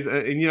phrase.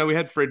 And we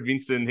had Fred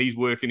Vincent. He's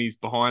working his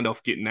behind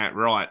off getting that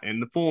right,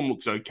 and the form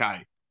looks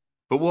okay.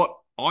 But what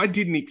I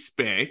didn't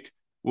expect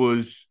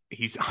was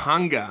his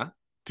hunger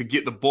to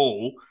get the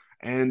ball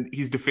and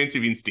his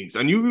defensive instincts.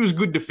 I knew he was a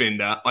good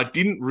defender. I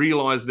didn't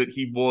realize that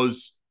he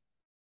was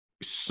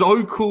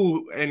so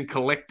cool and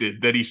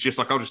collected that he's just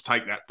like, I'll just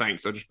take that,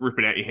 thanks. I'll just rip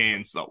it out your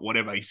hands, like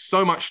whatever. He's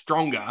so much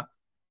stronger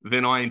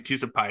than I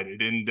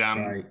anticipated.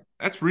 And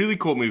that's really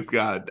caught me off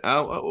guard.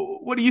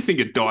 What do you think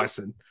of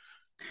Dyson?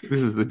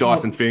 This is the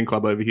Dyson fan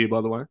club over here,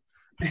 by the way.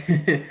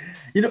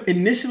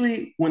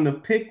 Initially when the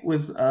pick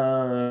was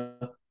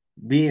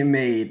being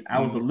made, I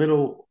was a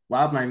little,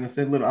 well, I'm not even gonna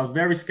say little, I was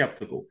very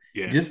skeptical.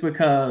 Yeah. Just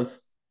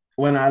because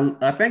when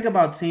I think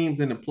about teams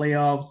in the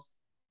playoffs,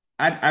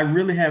 I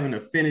really have an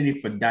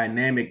affinity for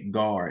dynamic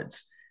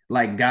guards,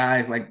 like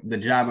guys like the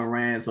Ja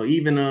Morant. So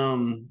even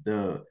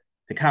the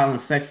Colin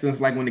Sextons,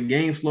 like when the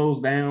game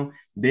slows down,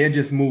 they're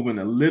just moving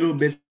a little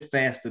bit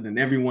faster than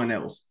everyone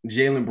else.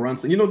 Jalen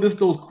Brunson, just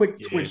those quick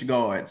twitch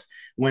guards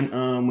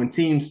when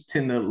teams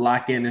tend to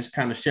lock in and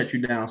kind of shut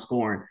you down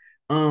scoring.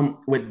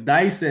 With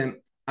Dyson,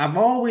 I've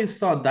always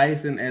saw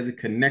Dyson as a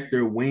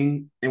connector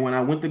wing. And when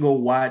I went to go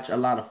watch a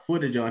lot of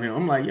footage on him,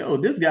 I'm like, yo,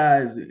 this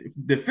guy's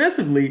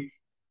defensively,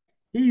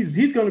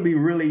 he's going to be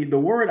really, the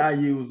word I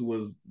used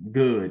was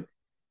good.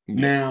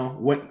 Now,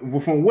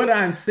 from what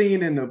I'm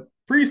seeing in the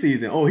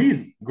preseason,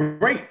 he's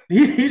great.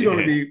 He's going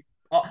to be,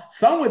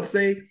 some would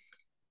say,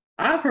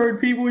 I've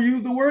heard people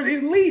use the word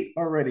elite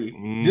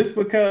already, just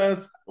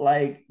because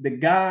like the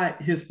guy,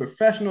 his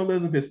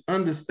professionalism, his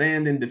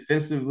understanding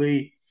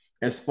defensively,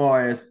 as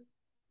far as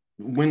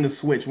when to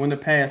switch, when to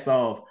pass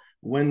off,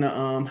 when the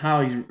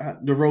how he's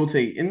to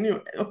rotate,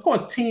 and of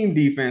course, team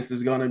defense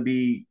is going to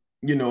be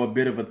a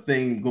bit of a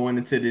thing going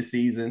into this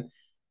season.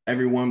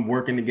 Everyone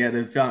working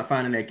together,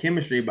 finding that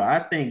chemistry. But I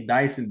think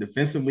Dyson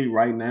defensively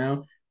right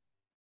now,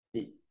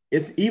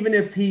 it's even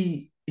if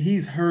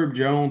he's Herb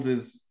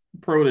Jones's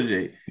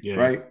protege,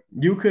 right?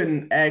 You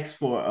couldn't ask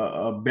for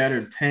a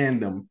better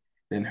tandem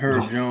than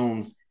Herb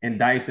Jones and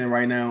Dyson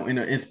right now,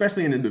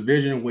 especially in a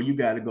division where you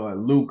got to go at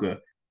Luka,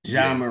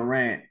 Ja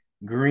Morant,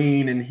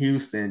 Green in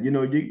Houston.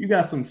 You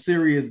got some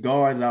serious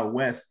guards out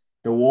west,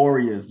 the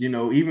Warriors,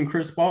 even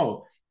Chris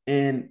Paul.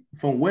 And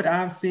from what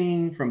I've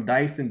seen from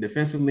Dyson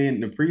defensively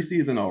in the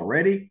preseason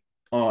already,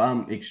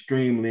 I'm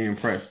extremely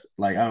impressed.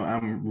 Like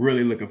I'm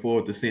really looking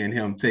forward to seeing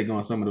him take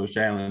on some of those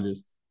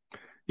challenges.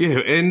 Yeah,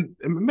 and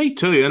me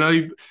too.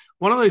 And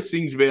one of those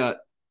things about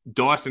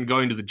Dyson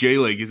going to the G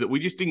League is that we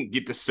just didn't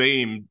get to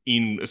see him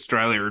in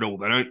Australia at all.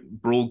 They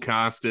don't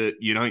broadcast it.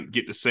 You don't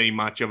get to see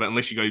much of it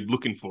unless you go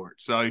looking for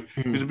it. So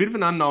there's a bit of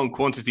an unknown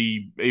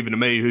quantity, even to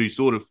me, who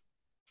sort of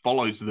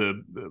follows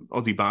the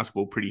Aussie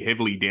basketball pretty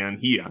heavily down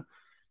here.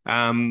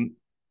 To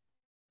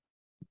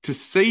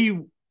see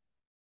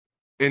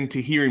and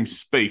to hear him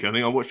speak, I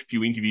think I watched a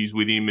few interviews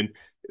with him, and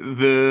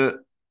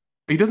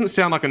he doesn't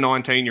sound like a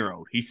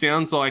 19-year-old. He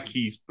sounds like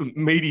he's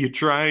media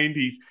trained.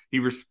 He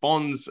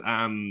responds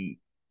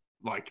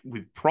like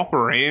with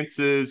proper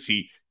answers.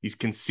 He's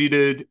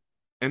considered,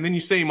 and then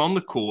you see him on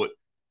the court,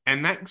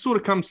 and that sort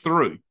of comes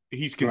through.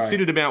 He's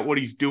considered about what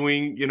he's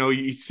doing.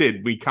 He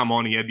said we come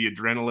on, he had the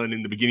adrenaline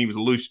in the beginning. He was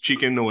a loose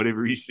chicken or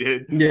whatever he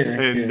said.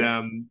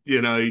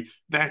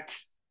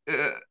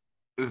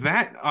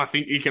 That I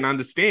think he can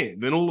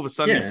understand. Then all of a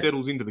sudden he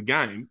settles into the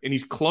game and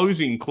he's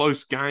closing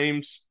close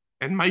games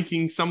and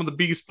making some of the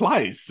biggest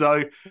plays.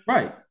 So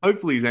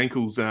hopefully his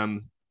ankle's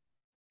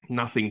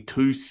nothing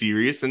too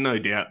serious, and no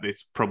doubt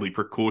it's probably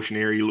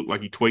precautionary. It looked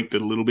like he tweaked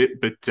it a little bit,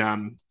 but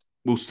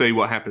we'll see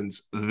what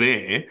happens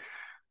there.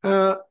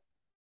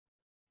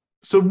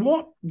 So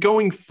what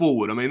going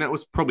forward? I mean, that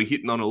was probably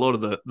hitting on a lot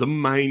of the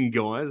main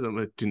guys.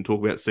 I didn't talk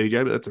about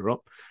CJ, but that's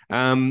all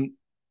right.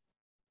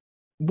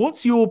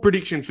 What's your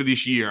prediction for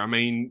this year? I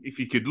mean, if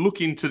you could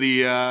look into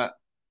the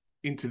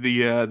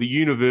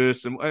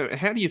universe, and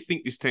how do you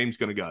think this team's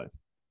going to go?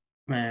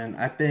 Man,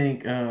 I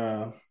think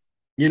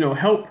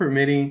help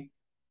permitting,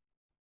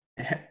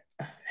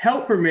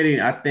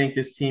 I think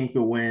this team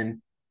could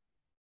win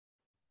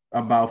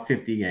about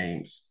 50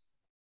 games.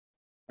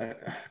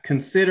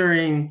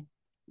 Considering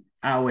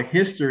our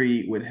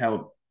history with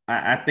help,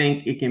 I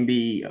think it can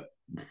be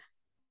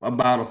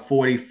about a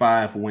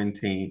 45 win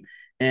team.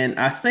 And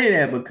I say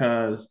that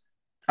because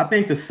I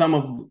think the sum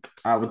of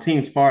our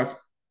team's parts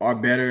are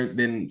better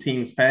than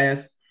teams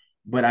past,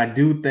 but I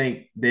do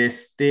think there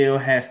still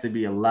has to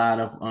be a lot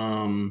of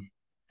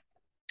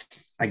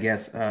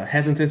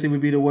hesitancy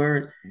would be the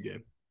word. Yeah.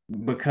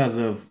 Because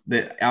of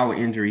our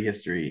injury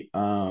history.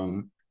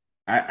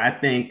 I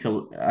think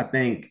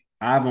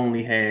I've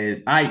only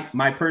had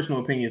my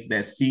personal opinion is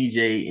that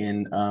CJ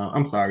and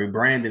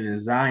Brandon and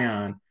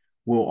Zion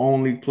will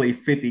only play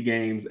 50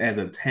 games as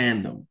a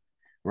tandem,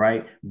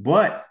 right?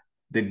 But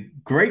the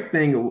great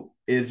thing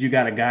is you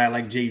got a guy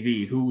like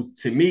JV, who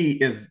to me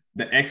is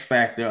the X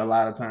factor a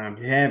lot of times.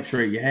 You have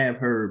Trey, you have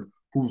Herb,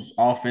 whose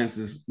offense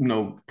is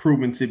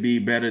proven to be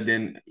better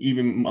than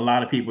even a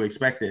lot of people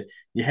expected.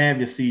 You have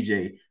your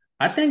CJ.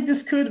 I think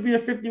this could be a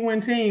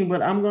 50-win team,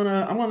 but I'm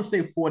gonna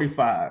say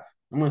 45.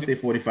 I'm gonna say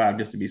 45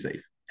 just to be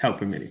safe. Help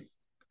permitting.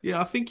 Yeah,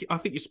 I think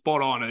you're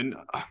spot on, and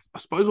I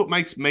suppose what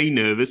makes me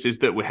nervous is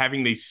that we're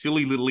having these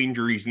silly little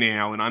injuries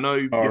now, and I know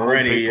you hold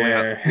people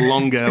out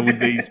longer with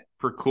these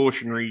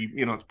precautionary,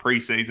 it's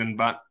preseason,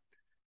 but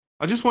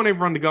I just want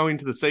everyone to go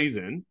into the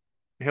season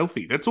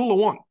healthy. That's all I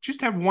want.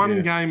 Just have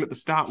one game at the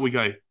start. We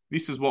go,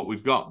 this is what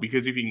we've got,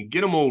 because if you can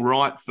get them all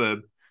right for,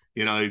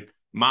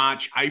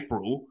 March,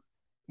 April,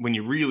 when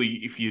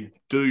if you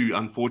do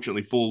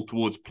unfortunately fall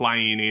towards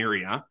play-in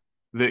area,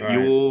 that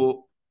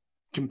you're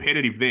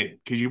competitive then,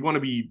 because you want to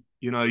be,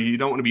 you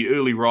don't want to be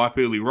early ripe,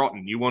 early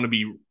rotten. You want to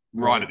be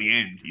right at the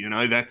end.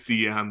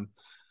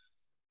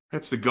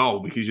 That's the goal,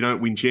 because you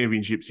don't win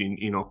championships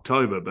in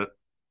October. But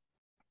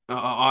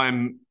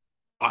I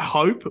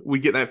hope we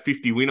get that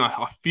 50 win.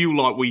 I feel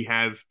like we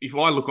have. If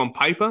I look on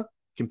paper,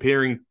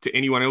 comparing to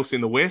anyone else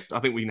in the West, I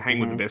think we can hang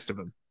with the best of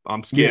them.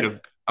 I'm scared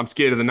of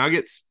the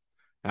Nuggets,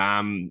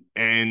 and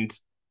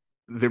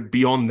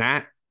beyond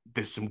that,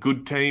 there's some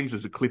good teams.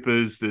 There's the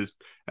Clippers. There's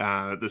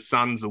the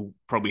Suns will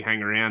probably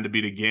hang around a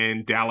bit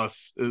again.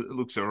 Dallas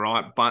looks all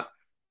right, but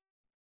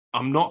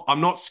I'm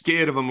not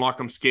scared of them like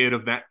I'm scared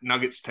of that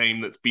Nuggets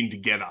team that's been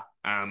together.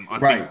 I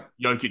think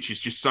Jokic is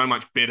just so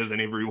much better than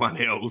everyone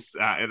else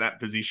at that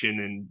position,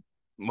 and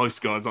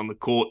most guys on the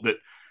court. That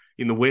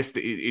in the West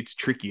it's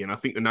tricky, and I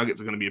think the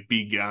Nuggets are going to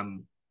be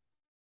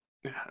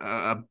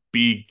a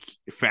big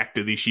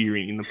factor this year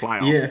in the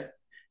playoffs. Yeah.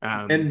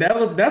 And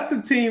that's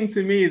the team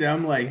to me that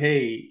I'm like,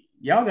 hey,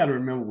 y'all got to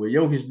remember what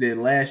Jokic did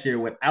last year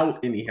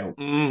without any help.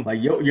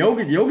 Like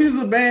Jokic is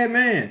a bad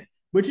man,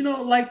 but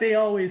like they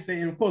always say,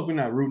 and of course we're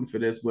not rooting for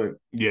this, but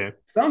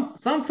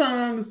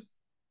sometimes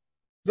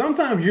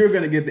you're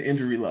gonna get the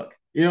injury luck.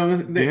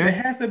 There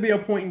has to be a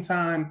point in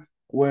time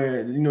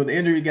where the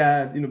injury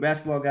guys,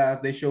 basketball guys,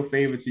 they show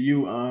favor to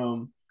you.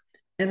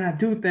 And I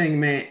do think,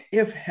 man,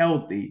 if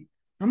healthy,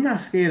 I'm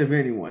not scared of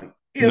anyone.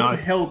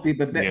 Healthy,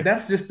 but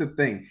that's just the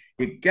thing.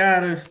 You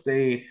gotta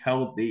stay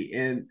healthy,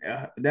 and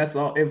that's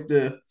all.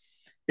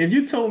 If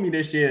you told me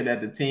this year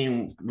that the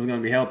team was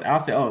gonna be healthy, I'll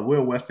say, oh, we're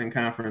a Western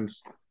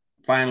Conference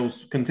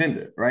Finals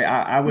contender, right?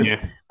 I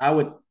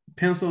would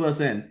pencil us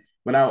in,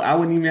 but I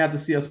wouldn't even have to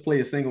see us play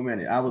a single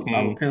minute. I would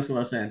pencil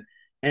us in.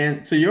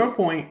 And to your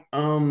point,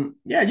 you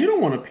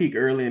don't want to peak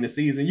early in the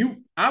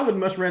season. I would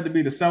much rather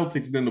be the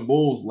Celtics than the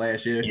Bulls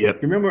last year.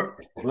 Yep. Remember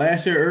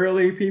last year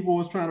early, people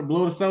was trying to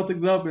blow the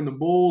Celtics up, and the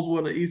Bulls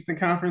were the Eastern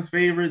Conference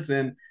favorites.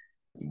 And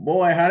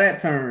boy, how that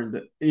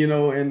turned,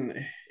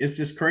 and it's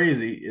just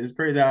crazy. It's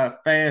crazy how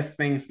fast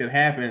things could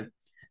happen.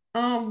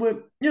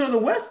 But the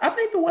West, I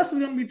think the West is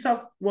going to be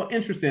tough. Well,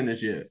 interesting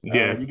this year.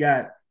 Yeah, you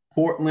got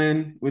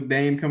Portland with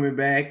Dame coming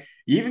back.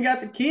 You even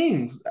got the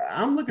Kings.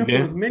 I'm looking for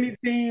as many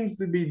teams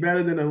to be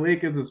better than the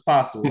Lakers as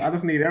possible. I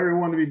just need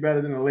everyone to be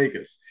better than the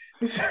Lakers.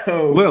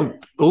 So, well,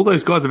 all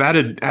those guys have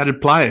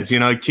added players.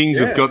 Kings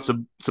have got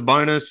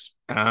Sabonis.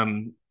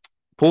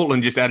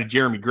 Portland just added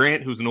Jeremy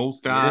Grant, who's an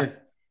all-star.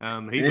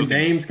 And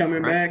Dame's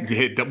coming back.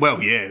 Yeah, well,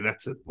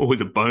 that's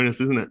always a bonus,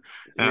 isn't it?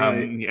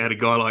 You add a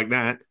guy like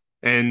that,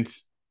 and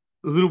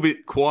a little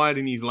bit quiet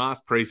in his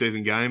last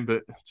preseason game,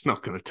 but it's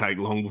not going to take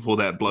long before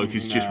that bloke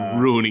is just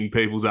ruining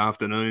people's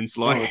afternoons.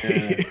 Like,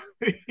 and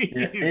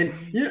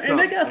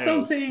they got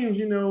some teams.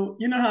 You know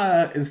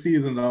how the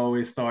seasons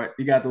always start.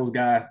 You got those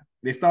guys.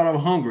 They start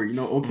off hungry.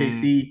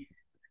 OKC.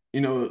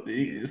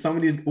 Some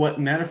of these.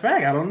 What matter of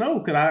fact, I don't know,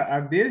 because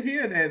I did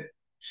hear that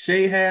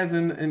Shea has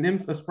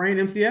a sprained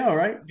MCL,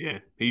 right? Yeah,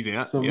 he's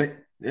out. So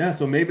Yeah,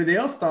 so maybe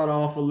they'll start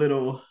off a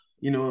little,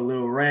 a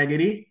little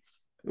raggedy.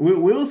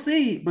 We'll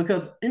see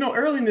because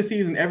early in the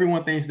season,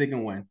 everyone thinks they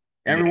can win.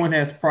 Yeah. Everyone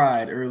has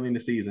pride early in the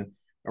season.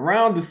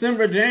 Around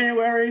December,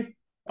 January,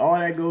 all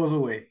that goes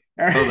away.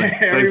 Oh, they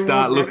start Everyone's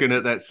ready. looking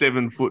at that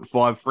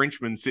 7'5"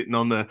 Frenchman sitting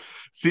in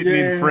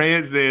Yeah,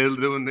 France there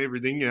doing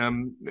everything.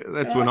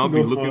 That's I when I'll can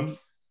be go for looking.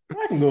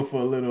 I can go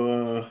for a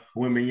little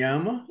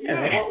Wembanyama.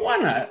 Yeah, Yeah. why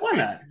not? Why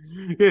not?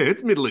 Yeah,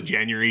 it's middle of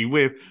January.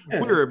 Yeah.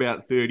 We're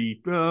about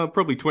 30,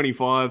 probably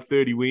 25,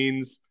 30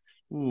 wins.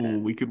 Ooh, Yeah.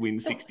 we could win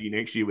 60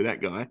 next year with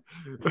that guy.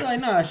 You're like,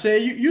 nah, Shay,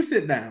 you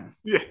sit down.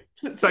 Yeah,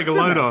 Sit, take a sit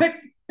load down. off.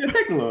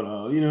 Take a load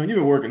off. You've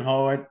been working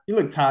hard. You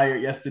look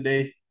tired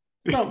yesterday.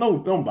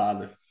 Don't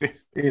bother.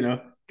 You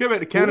know. Go back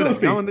to We'll Canada. Go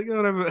see.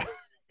 and have a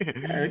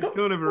Yeah,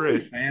 go and have a go see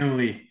rest.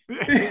 family.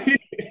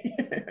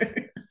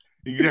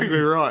 Exactly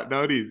right.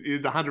 No, it is. It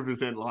is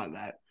 100% like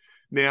that.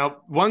 Now,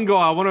 one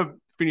guy I want to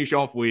finish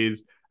off with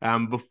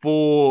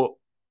before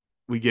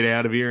we get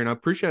out of here, and I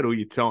appreciate all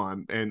your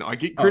time, and I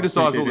get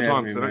criticized Appreciate all the you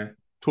time having me, because I don't man.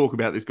 talk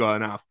about this guy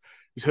enough,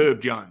 is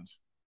Herb Jones.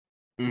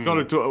 Got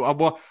to Mm.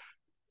 talk.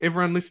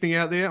 Everyone listening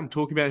out there, I'm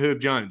talking about Herb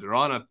Jones, all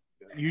right?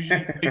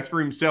 Usually speaks for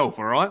himself,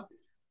 all right?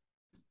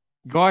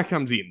 Guy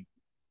comes in,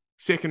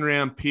 second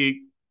round pick,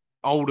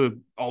 older,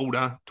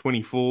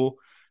 24.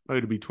 Oh,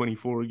 to be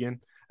 24 again.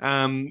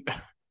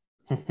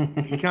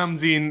 He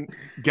comes in,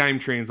 game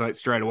translates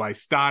straight away,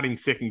 starting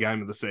second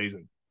game of the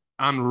season.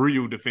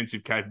 Unreal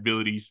defensive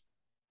capabilities.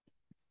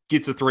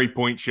 Gets a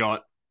 3-point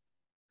shot.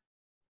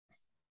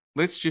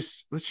 Let's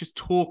just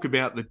talk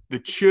about the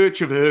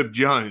Church of Herb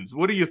Jones.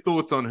 What are your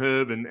thoughts on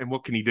Herb and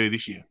what can he do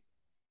this year?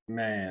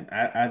 Man,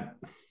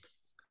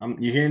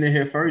 you're hearing it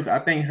here first. I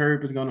think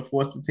Herb is going to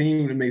force the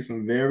team to make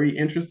some very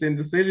interesting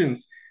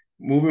decisions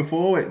moving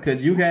forward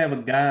because you have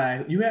a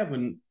guy, you have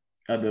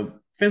a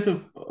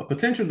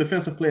potential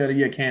defensive player of the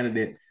year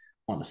candidate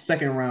on a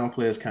second round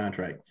player's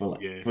contract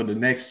Yeah. for the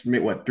next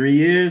 3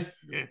 years.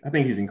 Yeah. I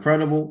think he's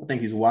incredible. I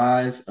think he's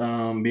wise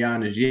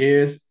beyond his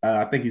years.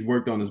 I think he's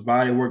worked on his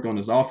body, worked on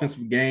his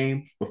offensive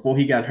game. Before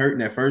he got hurt in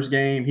that first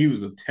game, he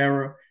was a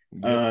terror.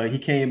 Yep. He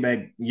came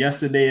back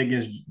yesterday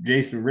against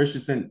Josh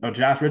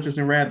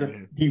Richardson rather.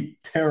 Yeah. He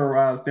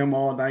terrorized them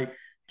all night.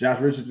 Josh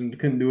Richardson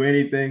couldn't do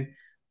anything.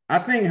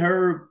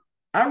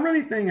 I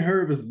really think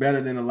Herb is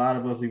better than a lot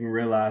of us even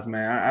realize,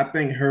 man. I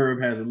think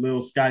Herb has a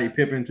little Scottie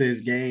Pippen to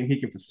his game.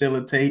 He can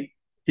facilitate,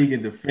 he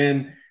can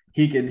defend,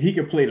 he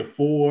can play the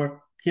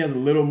four. He has a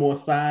little more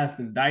size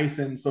than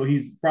Dyson, so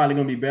he's probably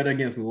gonna be better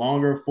against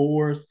longer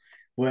fours.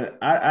 But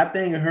I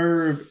think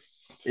Herb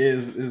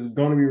is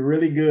going to be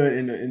really good.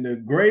 And the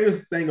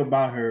greatest thing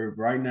about Herb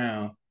right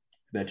now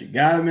is that you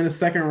got him in the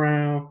second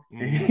round,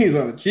 and he's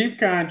on a cheap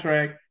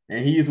contract,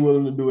 and he's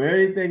willing to do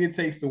everything it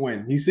takes to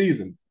win. He's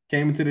seasoned.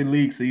 Came into the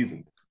league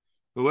seasoned.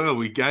 Well,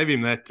 we gave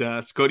him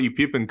that Scottie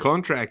Pippen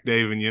contract,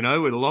 even,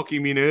 we'd lock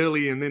him in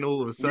early, and then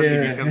all of a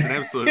sudden he becomes an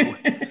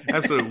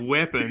absolute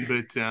weapon.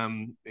 But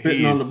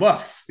sitting on the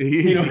bus,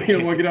 he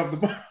don't want to get off the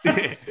bus. Yeah,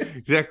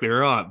 exactly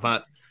right.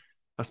 But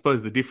I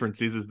suppose the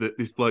difference is that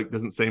this bloke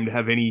doesn't seem to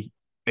have any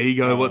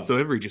ego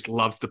whatsoever. He just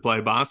loves to play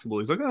basketball.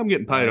 He's like, I'm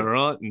getting paid all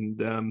right,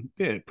 and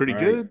pretty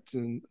good,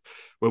 and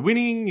we're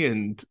winning,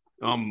 and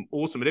I'm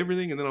awesome at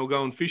everything, and then I'll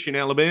go and fish in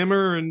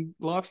Alabama, and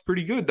life's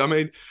pretty good. I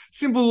mean,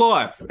 simple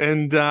life,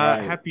 and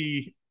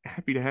happy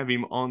to have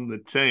him on the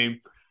team.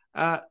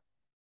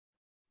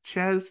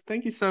 Chaz,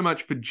 thank you so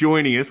much for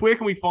joining us. Where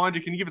can we find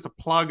you? Can you give us a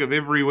plug of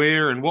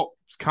everywhere and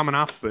what's coming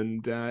up?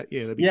 And that'd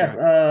be yes.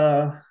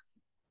 great.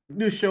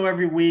 Do a show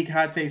every week,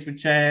 Hot Takes with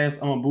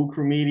Chaz on Boot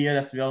Crew Media.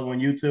 That's available on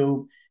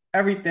YouTube.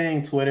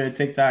 Everything, Twitter,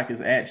 TikTok is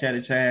at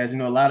Chedda Chaz.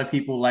 A lot of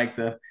people like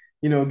to,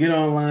 get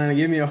online and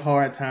give me a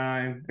hard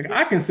time. Like,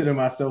 I consider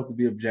myself to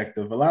be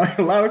objective. A lot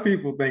of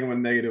people think I'm a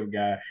negative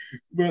guy,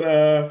 but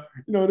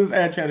this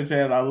at Chedda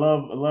Chaz. I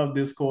love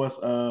discourse,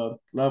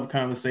 love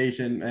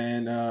conversation,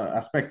 and I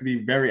expect to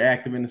be very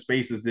active in the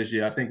spaces this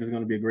year. I think this is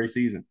going to be a great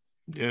season.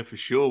 Yeah, for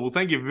sure. Well,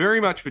 thank you very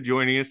much for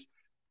joining us.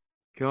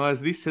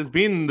 Guys, this has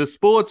been the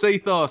Sports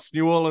Ethos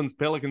New Orleans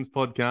Pelicans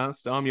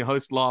podcast. I'm your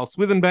host, Lyle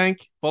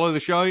Swithenbank. Follow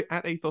the show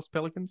at Ethos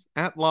Pelicans,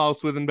 at Lyle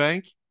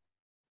Swithenbank.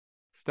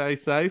 Stay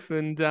safe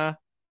and bye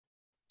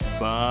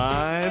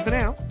for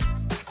now.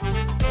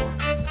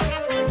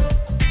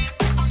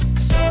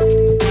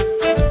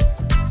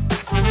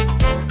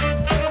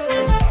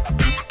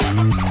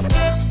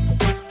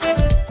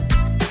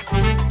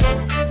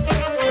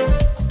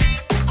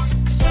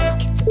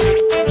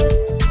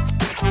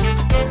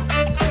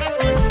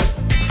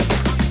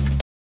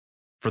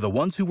 For the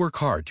ones who work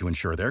hard to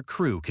ensure their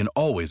crew can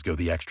always go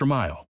the extra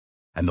mile,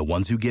 and the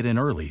ones who get in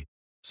early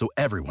so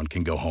everyone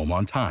can go home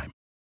on time,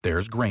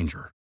 there's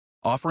Grainger,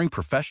 offering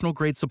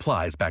professional-grade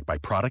supplies backed by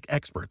product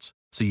experts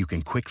so you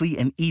can quickly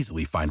and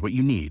easily find what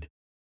you need.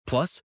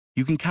 Plus,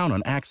 you can count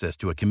on access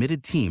to a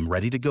committed team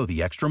ready to go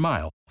the extra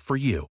mile for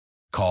you.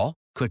 Call,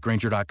 click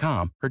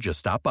Grainger.com, or just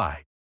stop by.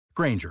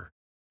 Grainger,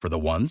 for the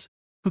ones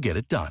who get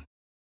it done.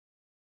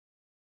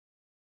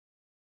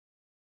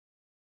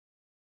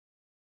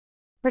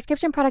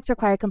 Prescription products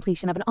require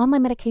completion of an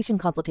online medication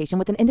consultation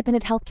with an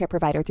independent healthcare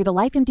provider through the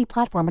LifeMD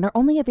platform and are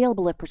only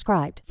available if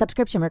prescribed.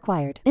 Subscription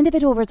required.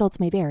 Individual results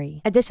may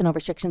vary. Additional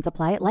restrictions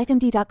apply at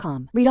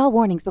lifemd.com. Read all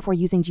warnings before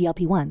using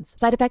GLP-1s.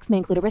 Side effects may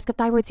include a risk of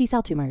thyroid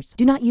C-cell tumors.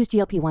 Do not use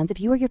GLP-1s if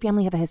you or your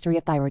family have a history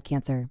of thyroid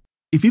cancer.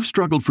 If you've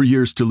struggled for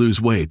years to lose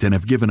weight and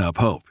have given up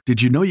hope,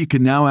 did you know you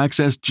can now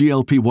access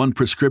GLP-1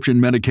 prescription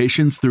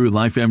medications through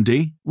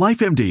LifeMD?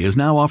 LifeMD is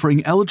now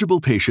offering eligible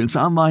patients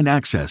online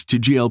access to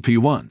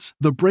GLP-1s,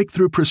 the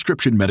breakthrough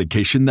prescription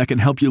medication that can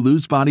help you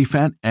lose body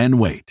fat and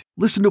weight.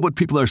 Listen to what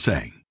people are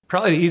saying.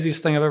 Probably the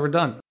easiest thing I've ever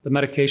done. The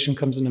medication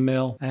comes in the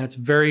mail, and it's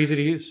very easy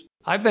to use.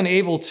 I've been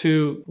able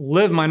to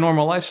live my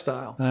normal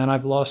lifestyle, and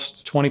I've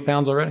lost 20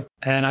 pounds already,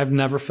 and I've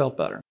never felt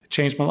better. It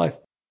changed my life.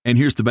 And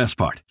here's the best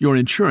part. Your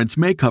insurance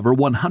may cover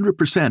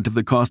 100% of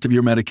the cost of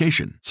your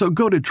medication. So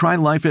go to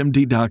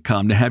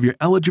TryLifeMD.com to have your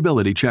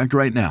eligibility checked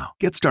right now.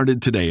 Get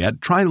started today at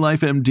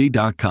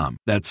TryLifeMD.com.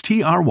 That's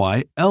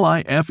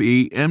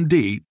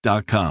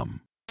TryLifeMD.com.